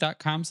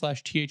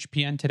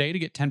betterhelp.com/THPN today to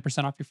get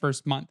 10% off your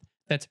first month.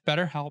 That's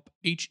BetterHelp,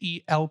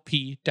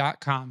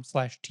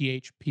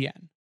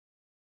 HELP.com/THPN.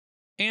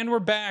 And we're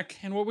back.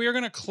 And what we are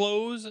going to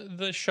close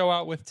the show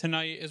out with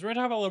tonight is we're going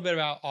to talk a little bit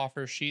about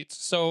offer sheets.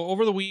 So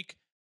over the week,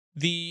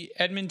 the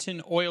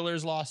Edmonton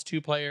Oilers lost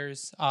two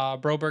players,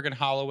 Broberg and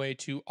Holloway,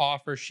 to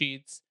offer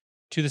sheets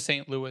to the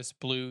St. Louis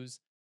Blues.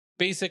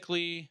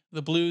 Basically,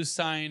 the Blues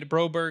signed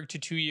Broberg to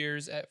 2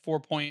 years at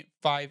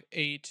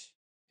 4.58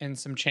 and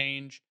some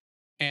change,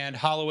 and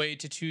Holloway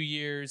to 2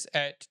 years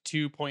at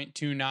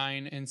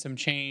 2.29 and some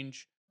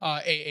change.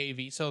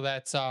 AAV. So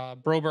that's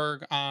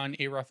Broberg on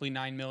a roughly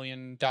 $9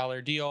 million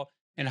deal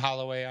and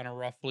Holloway on a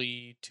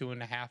roughly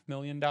 $2.5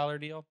 million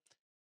deal.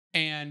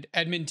 And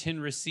Edmonton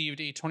received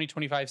a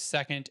 2025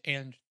 second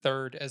and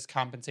third as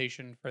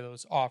compensation for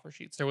those offer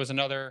sheets. There was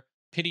another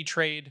pity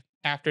trade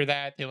after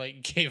that.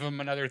 They gave him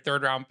another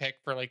third round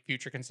pick for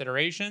future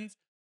considerations.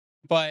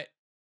 But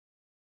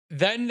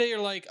then they're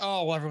like,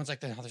 oh, well, everyone's like,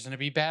 there's going to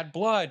be bad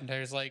blood. And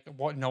there's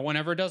what? No one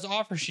ever does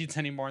offer sheets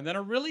anymore. And then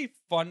a really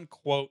fun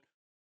quote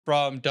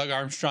from Doug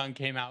Armstrong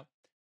came out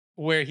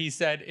where he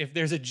said, if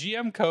there's a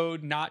GM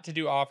code not to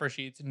do offer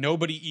sheets,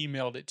 nobody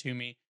emailed it to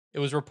me. It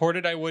was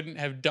reported I wouldn't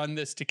have done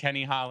this to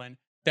Kenny Holland.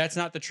 That's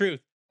not the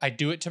truth. I'd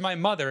do it to my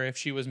mother if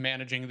she was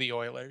managing the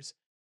Oilers.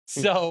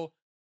 So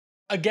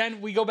again,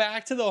 we go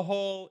back to the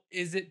whole,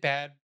 is it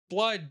bad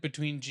blood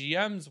between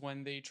GMs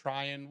when they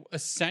try and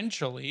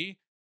essentially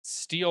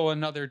steal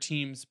another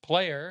team's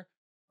player?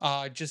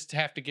 Just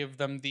have to give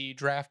them the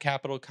draft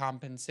capital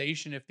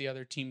compensation if the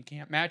other team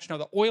can't match. Now,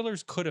 the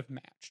Oilers could have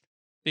matched.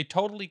 They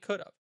totally could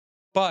have.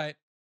 But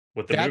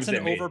with the that's moves an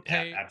they made,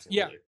 overpay. absolutely.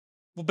 Yeah.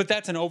 Well, but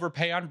that's an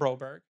overpay on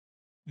Broberg.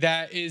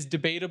 That is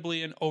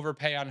debatably an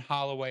overpay on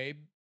Holloway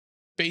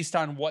based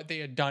on what they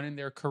had done in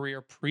their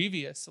career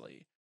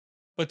previously.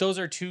 But those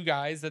are two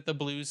guys that the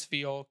Blues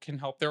feel can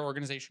help their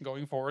organization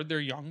going forward. They're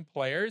young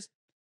players.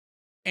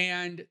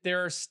 And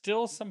there are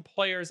still some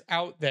players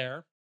out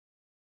there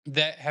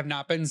that have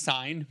not been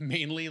signed,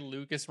 mainly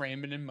Lucas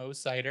Raymond and Mo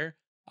Seider.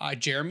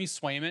 Jeremy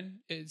Swayman,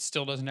 it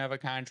still doesn't have a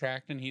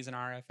contract, and he's an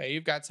RFA.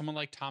 You've got someone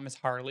like Thomas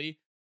Harley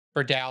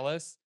for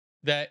Dallas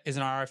that is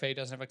an RFA,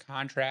 doesn't have a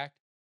contract.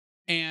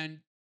 And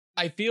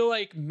I feel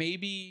like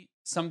maybe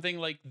something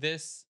like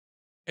this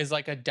is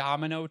like a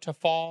domino to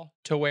fall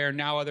to where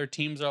now other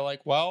teams are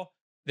like, well,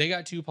 they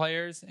got two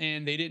players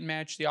and they didn't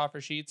match the offer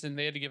sheets and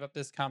they had to give up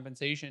this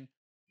compensation.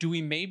 Do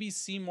we maybe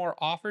see more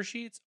offer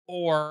sheets,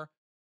 or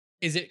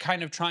is it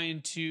kind of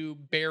trying to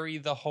bury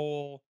the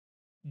whole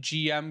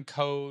GM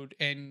code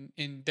and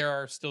there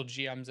are still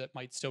GMs that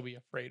might still be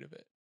afraid of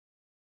it?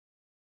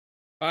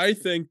 I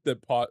think that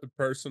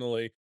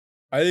personally,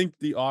 I think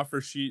the offer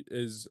sheet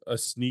is a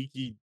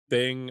sneaky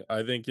thing.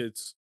 I think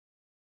it's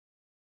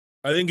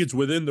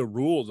within the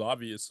rules,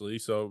 obviously.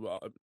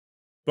 So,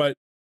 but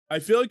I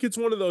feel like it's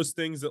one of those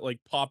things that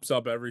pops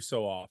up every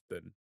so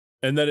often,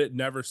 and that it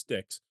never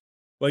sticks.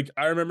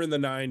 I remember in the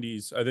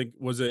 '90s, I think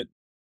was it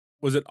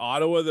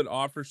Ottawa that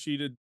offer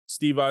sheeted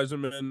Steve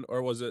Yzerman,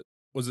 or was it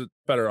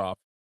Better Off?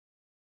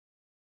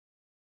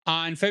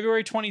 On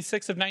February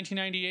 26th of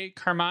 1998,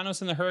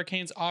 Carmanos and the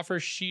Hurricanes offer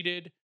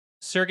sheeted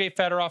Sergei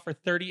Fedorov for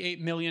 $38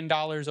 million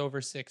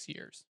over 6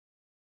 years.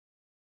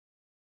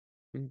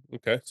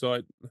 Okay,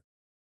 so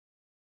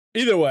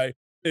either way,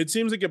 it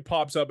seems like it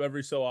pops up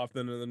every so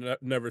often and then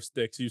never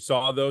sticks. You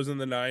saw those in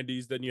the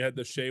 '90s, then you had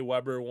the Shea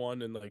Weber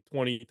one in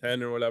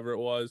 2010 or whatever it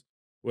was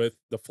with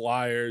the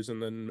Flyers,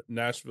 and then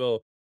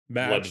Nashville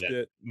Led to matched that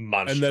it,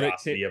 and then it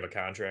came monstrosity of a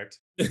contract.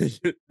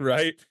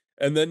 right,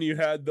 and then you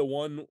had the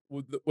one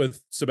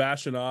with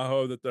Sebastian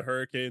Aho that the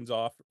Hurricanes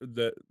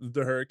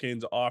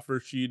offer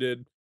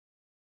sheeted.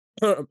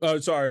 Oh,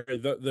 sorry,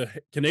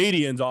 the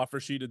Canadians offer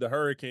sheeted the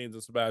Hurricanes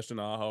of Sebastian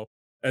Aho,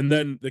 and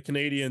then the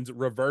Canadians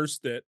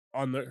reversed it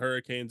on the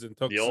Hurricanes and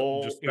took The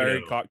old just Barry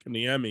Uno.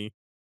 Kotkaniemi.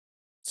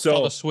 It's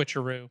called a So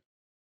switcheroo.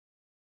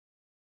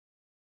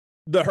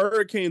 the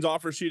Hurricanes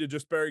offer sheeted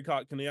just Barry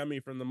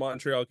Kotkaniemi from the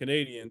Montreal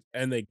Canadiens,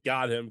 and they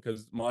got him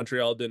because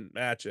Montreal didn't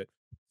match it.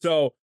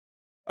 So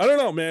I don't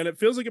know, man. It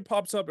feels like it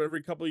pops up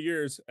every couple of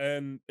years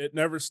and it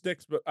never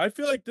sticks. But I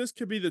feel like this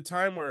could be the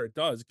time where it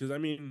does. Because I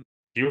mean,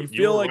 you You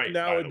feel were like right, by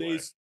the way.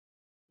 nowadays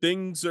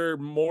things are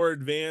more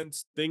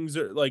advanced. Things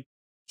are like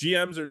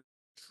GMs are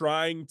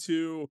trying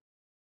to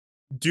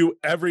do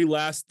every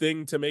last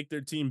thing to make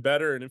their team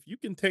better. And if you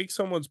can take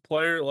someone's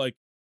player like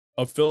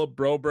a Philip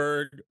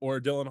Broberg or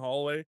a Dylan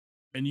Holloway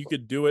and you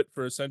could do it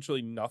for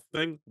essentially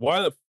nothing,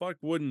 why the fuck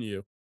wouldn't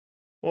you?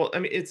 Well, I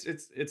mean, it's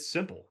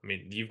simple. I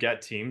mean, you've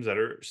got teams that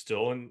are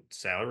still in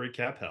salary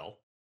cap hell,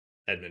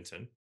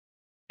 Edmonton,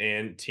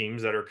 and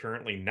teams that are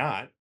currently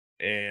not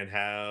and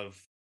have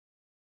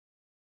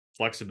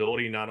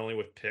flexibility not only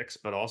with picks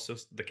but also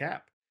the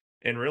cap.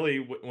 And really,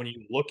 when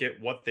you look at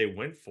what they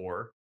went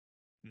for,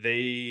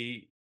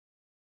 they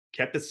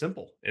kept it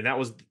simple, and that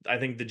was, I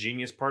think, the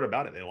genius part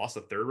about it. They lost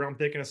a third round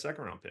pick and a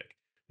second round pick.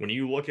 When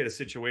you look at a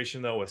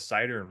situation though with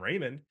Sider and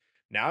Raymond,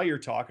 now you're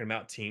talking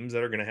about teams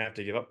that are going to have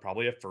to give up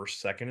probably a first,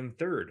 second, and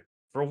third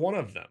for one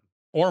of them.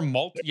 Or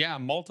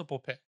multiple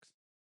picks.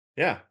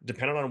 Yeah,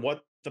 depending on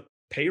what the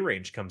pay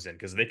range comes in,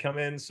 because they come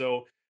in.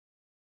 So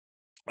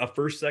a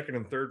first, second,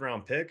 and third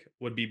round pick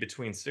would be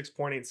between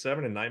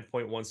 6.87 and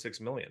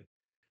 9.16 million.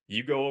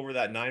 You go over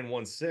that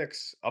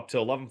 916 up to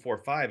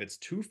 11.45, it's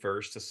two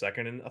firsts, a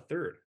second, and a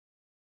third.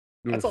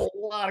 That's Oof. a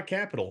lot of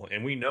capital,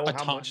 and we know A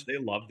how much ton.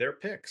 they love their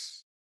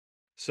picks.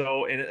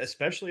 So, and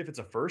especially if it's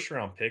a first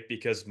round pick,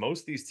 because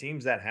most of these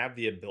teams that have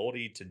the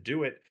ability to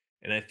do it,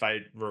 and if I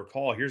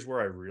recall, here's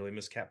where I really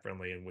miss Cap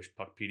Friendly and wish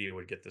Puckpedia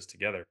would get this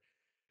together,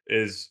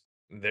 is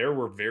there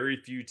were very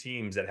few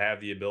teams that have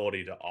the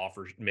ability to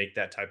make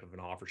that type of an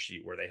offer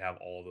sheet where they have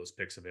all those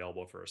picks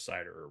available for a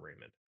Sider or a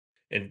Raymond.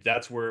 And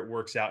that's where it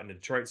works out in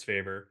Detroit's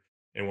favor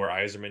and where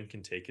Eiserman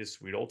can take his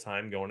sweet old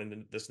time going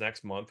into this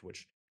next month,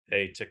 which,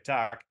 hey,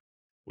 TikTok,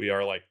 we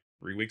are like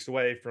 3 weeks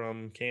away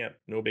from camp.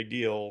 No big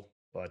deal.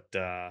 But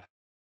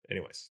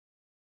anyways,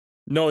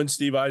 Knowing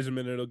Steve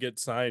Eiserman, it'll get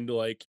signed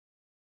like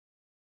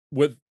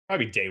with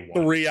probably day one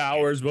of 3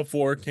 hours camp.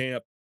 before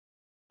camp.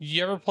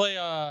 You ever play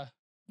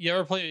you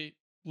ever play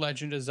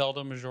Legend of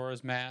Zelda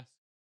Majora's Mask?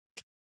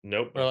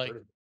 Nope, Where never like heard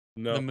of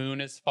it. the No.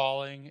 moon is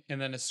falling and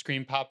then a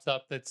screen pops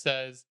up that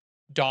says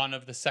dawn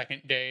of the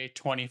second day,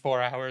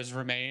 24 hours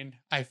remain.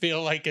 I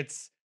feel like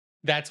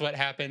that's what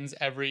happens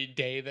every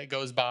day that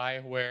goes by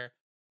where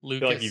I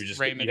feel like Lucas, you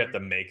Raymond, have to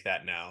make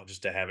that now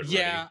just to have it ready.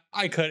 yeah,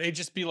 I could. It'd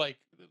just be like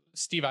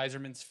Steve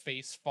Eiserman's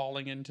face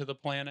falling into the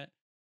planet,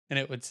 and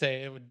it would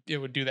say it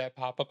would do that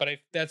pop up. But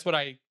that's what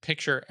I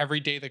picture every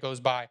day that goes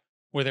by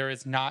where there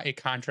is not a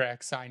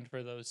contract signed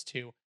for those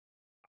two.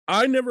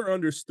 I never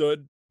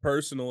understood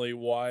personally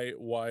why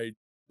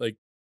like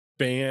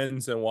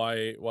fans and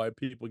why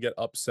people get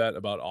upset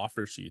about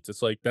offer sheets.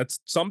 It's like that's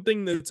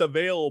something that's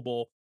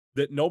available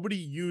that nobody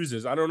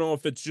uses. I don't know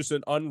if it's just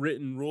an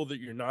unwritten rule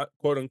that you're not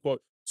quote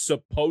unquote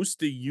supposed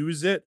to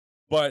use it,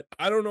 but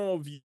I don't know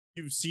if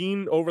you've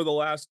seen over the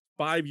last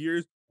 5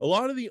 years a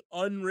lot of the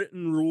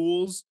unwritten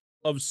rules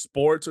of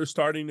sports are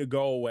starting to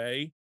go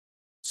away.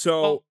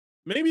 So Well,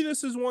 maybe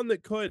this is one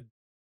that could.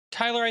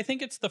 Tyler, I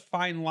think it's the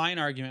fine line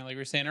argument, like we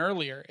were saying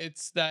earlier.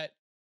 It's that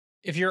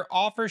if you're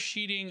offer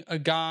sheeting a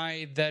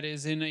guy that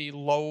is in a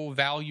low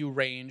value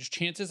range,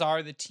 chances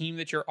are the team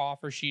that you're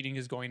offer sheeting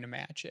is going to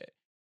match it.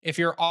 If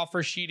you're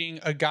offer sheeting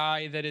a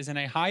guy that is in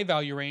a high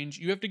value range,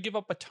 you have to give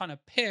up a ton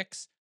of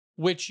picks,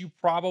 which you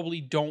probably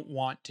don't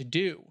want to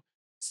do.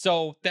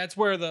 So that's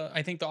where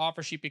I think the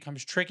offer sheet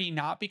becomes tricky,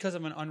 not because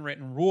of an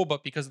unwritten rule,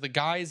 but because the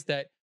guys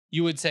that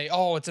you would say,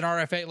 oh, it's an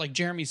RFA, like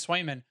Jeremy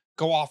Swayman,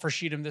 go offer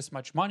sheet him this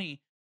much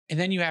money, and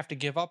then you have to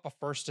give up a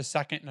first, a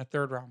second, and a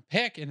third round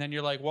pick. And then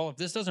you're like, well, if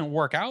this doesn't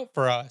work out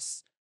for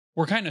us,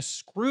 we're kind of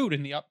screwed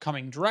in the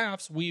upcoming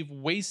drafts. We've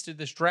wasted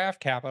this draft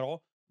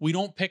capital. We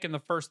don't pick in the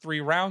first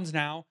 3 rounds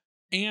now,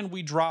 and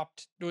we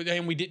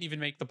didn't even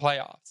make the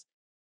playoffs.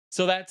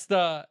 So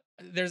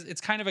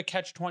it's kind of a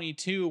catch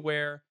 22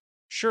 where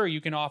sure,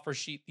 you can offer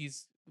sheet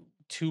these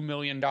 $2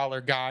 million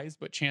guys,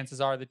 but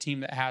chances are the team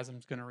that has them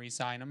is going to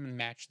re-sign them and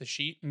match the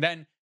sheet. And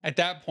then at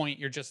that point,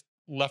 you're just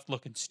left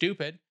looking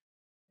stupid.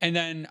 And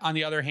then on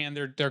the other hand,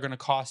 they're going to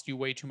cost you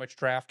way too much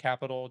draft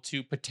capital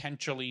to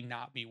potentially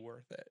not be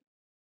worth it.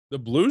 The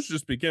Blues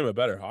just became a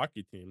better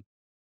hockey team.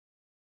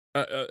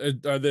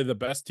 Are they the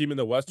best team in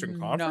the Western No,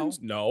 Conference?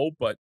 No,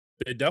 but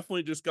they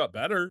definitely just got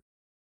better.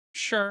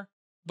 sure.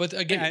 But They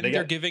again, they're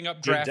got giving up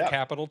good draft depth.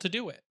 capital to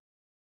do it.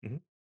 Mhm.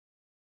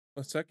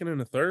 A second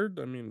and a third.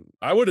 I mean,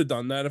 I would have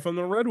done that if I'm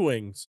the Red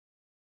Wings.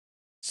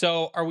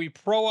 So are we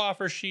pro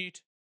offer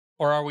sheet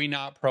or are we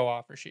not pro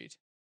offer sheet?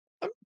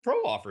 Pro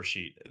offer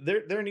sheet.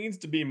 There needs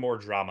to be more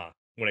drama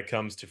when it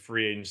comes to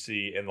free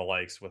agency and the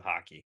likes with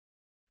hockey,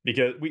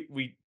 because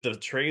we the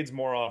trades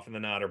more often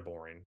than not are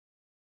boring.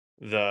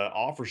 The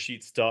offer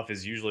sheet stuff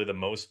is usually the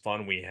most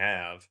fun we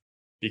have,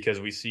 because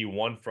we see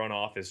one front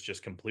office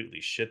just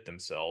completely shit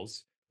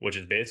themselves, which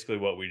is basically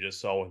what we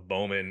just saw with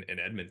Bowman in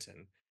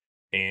Edmonton.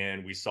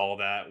 And we saw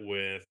that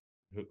with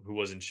who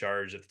was in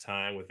charge at the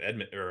time with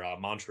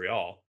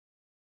Montreal.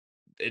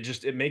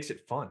 It makes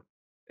it fun.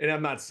 And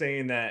I'm not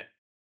saying that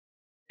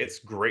it's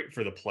great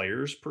for the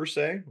players per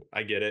se.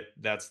 I get it.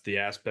 That's the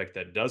aspect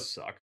that does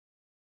suck.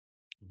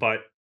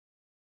 But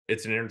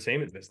it's an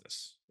entertainment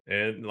business.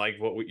 And like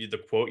the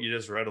quote you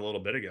just read a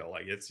little bit ago,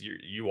 like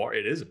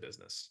it is a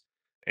business.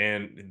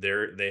 And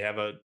they have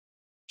a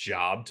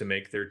job to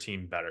make their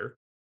team better.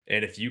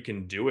 And if you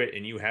can do it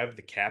and you have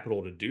the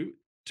capital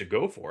to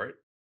go for it,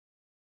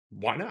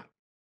 why not?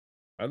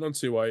 I don't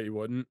see why you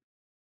wouldn't.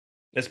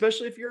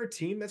 Especially if you're a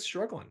team that's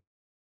struggling.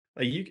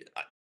 Like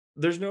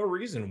there's no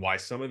reason why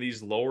some of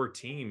these lower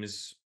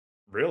teams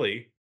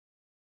really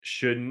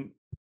shouldn't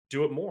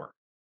do it more.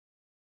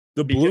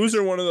 The Blues Because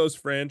are one of those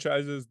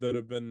franchises that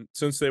have been,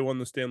 since they won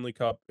the Stanley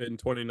Cup in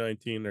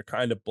 2019, they're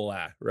kind of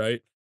blah,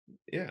 right?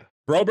 yeah,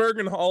 Broberg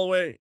and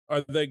Holloway,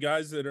 are they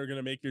guys that are going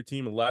to make your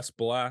team less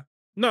blah?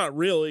 Not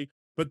really,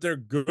 but they're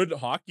good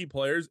hockey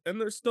players and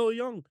they're still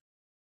young.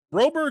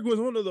 Broberg was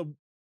one of the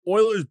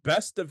Oilers'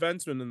 best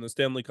defensemen in the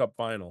Stanley Cup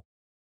final.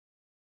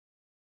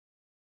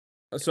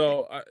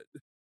 So, and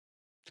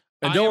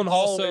I am Dylan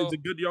Holloway is also a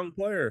good young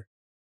player.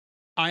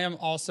 I am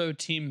also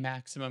team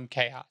maximum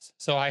chaos.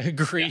 So I yeah,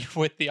 agree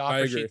with the I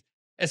offer agree. sheets,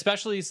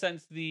 especially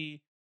since the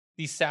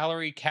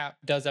salary cap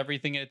does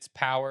everything in its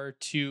power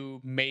to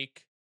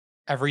make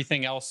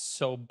everything else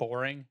so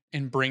boring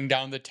and bring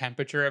down the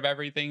temperature of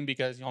everything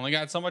because you only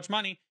got so much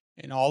money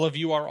and all of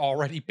you are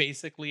already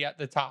basically at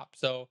the top.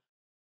 So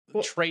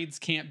well, trades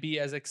can't be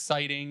as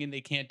exciting and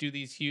they can't do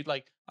these huge,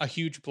 like a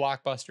huge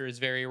blockbuster is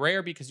very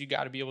rare because you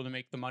got to be able to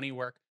make the money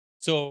work.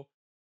 So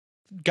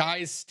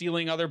guys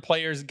stealing other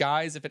players,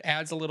 guys, if it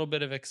adds a little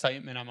bit of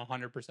excitement, I'm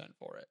 100%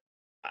 for it.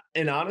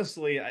 and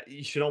honestly,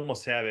 you should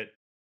almost have it.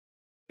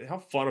 How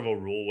fun of a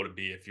rule would it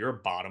be if you're a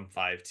bottom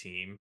five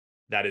team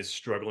that is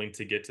struggling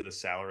to get to the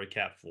salary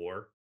cap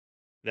floor?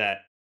 That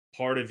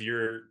part of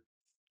your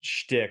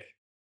shtick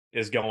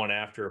is going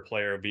after a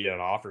player via an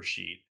offer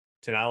sheet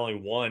to not only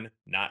one,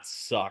 not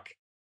suck,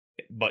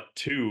 but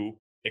two,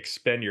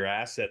 expend your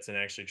assets and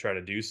actually try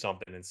to do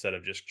something instead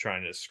of just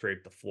trying to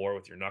scrape the floor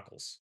with your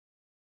knuckles.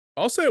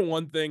 I'll say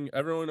one thing.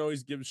 Everyone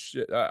always gives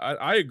shit.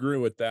 I agree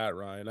with that,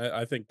 Ryan.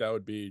 I think How that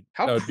would be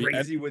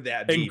crazy would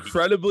that be?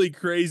 incredibly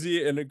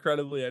crazy and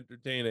incredibly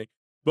entertaining.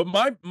 But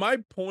my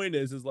point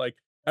is like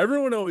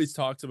everyone always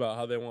talks about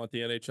how they want the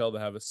NHL to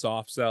have a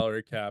soft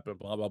salary cap and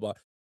blah blah blah.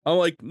 I'm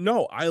like,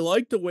 no, I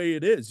like the way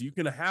it is. You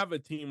can have a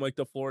team like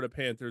the Florida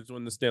Panthers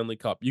win the Stanley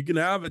Cup. You can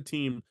have a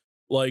team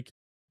like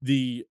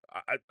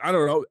I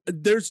don't know.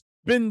 There's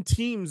been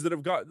teams that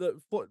have got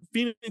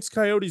Phoenix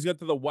Coyotes got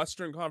to the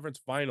Western Conference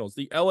Finals.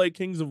 The LA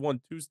Kings have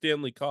won 2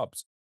 Stanley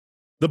Cups.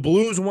 The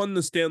Blues won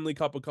the Stanley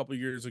Cup a couple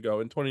years ago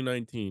in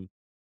 2019.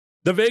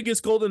 The Vegas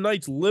Golden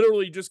Knights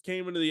literally just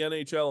came into the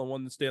NHL and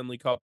won the Stanley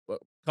Cup a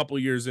couple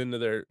years into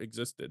their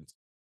existence.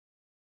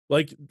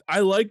 Like,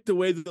 I like the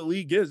way the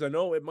league is. I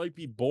know it might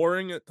be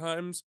boring at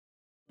times,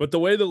 but the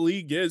way the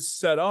league is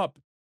set up,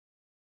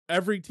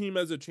 every team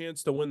has a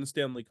chance to win the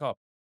Stanley Cup.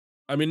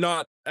 I mean,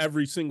 not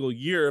every single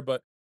year,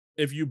 but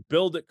if you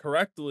build it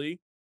correctly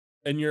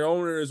and your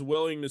owner is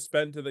willing to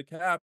spend to the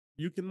cap,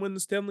 you can win the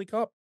Stanley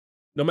Cup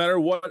no matter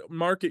what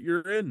market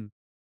you're in.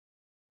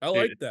 I Dude,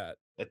 like that.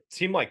 a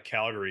team like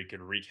Calgary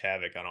could wreak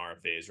havoc on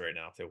RFAs right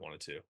now if they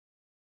wanted to,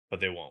 but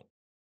they won't.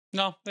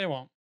 No, they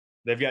won't.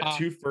 They've got Uh,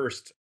 two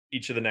first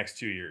each of the next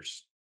 2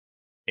 years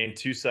and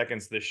 2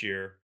 seconds this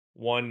year,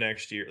 one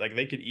next year. Like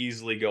they could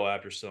easily go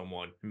after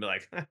someone and be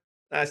like,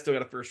 I still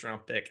got a first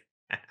round pick.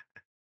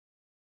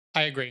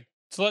 I agree.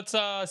 So let's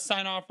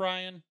sign off,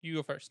 Ryan. You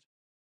go first.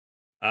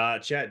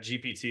 Chat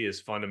GPT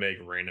is fun to make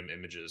random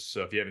images.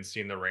 So if you haven't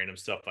seen the random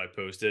stuff I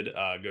posted,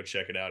 go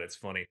check it out. It's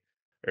funny,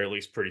 or at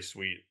least pretty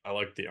sweet. I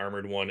like the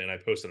armored one, and I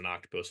posted an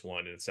octopus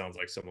one, and it sounds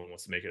like someone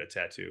wants to make it a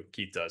tattoo.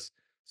 Keith does.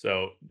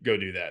 So go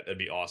do that. That'd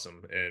be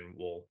awesome, and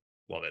we'll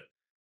love it.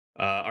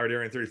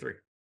 RDRN 33.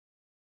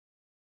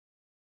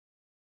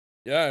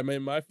 Yeah, I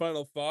mean, my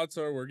final thoughts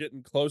are we're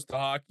getting close to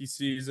hockey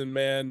season,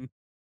 man.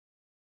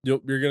 You're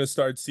gonna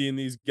start seeing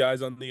these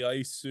guys on the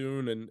ice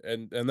soon,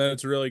 and then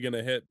it's really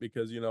gonna hit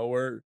because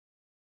we're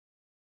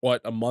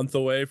what a month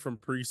away from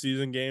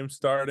preseason games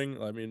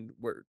starting. I mean,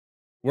 we're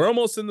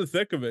almost in the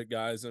thick of it,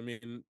 guys. I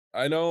mean,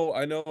 I know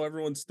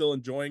everyone's still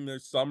enjoying their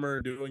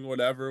summer, doing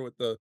whatever with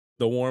the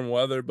warm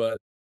weather, but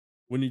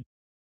when you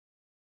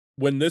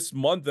when this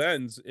month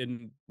ends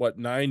in what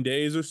 9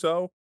 days or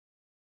so,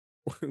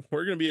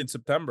 we're gonna be in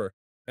September,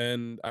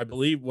 and I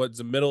believe what's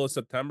the middle of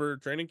September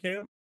training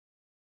camp.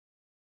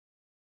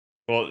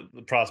 Well,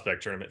 the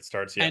prospect tournament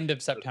starts. Yeah. End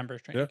of September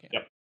training Yeah. camp.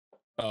 Yep.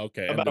 Oh,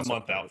 okay, end About a of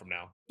month out September. from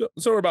now.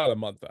 So we're about a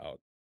month out.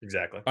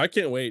 Exactly. I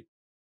can't wait.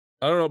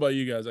 I don't know about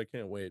you guys. I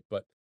can't wait,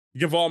 but you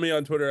can follow me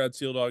on Twitter at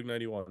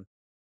SealDog91.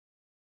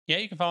 Yeah,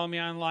 you can follow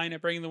me online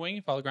at Breaking the Wing.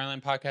 You follow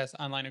Grindline Podcast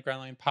online at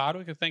Grindline Pod.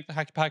 We can thank the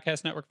Hockey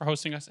Podcast Network for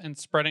hosting us and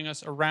spreading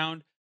us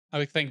around. I'd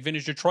like to thank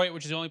Vintage Detroit,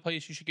 which is the only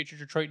place you should get your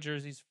Detroit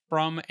jerseys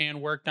from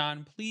and worked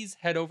on. Please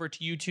head over to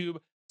YouTube,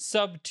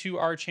 sub to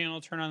our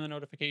channel, turn on the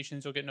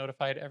notifications. You'll get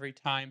notified every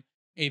time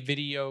a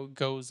video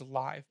goes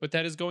live. But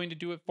that is going to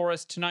do it for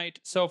us tonight.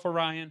 So for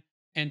Ryan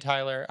and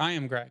Tyler, I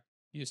am Greg.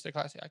 You stay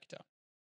classy, Akito.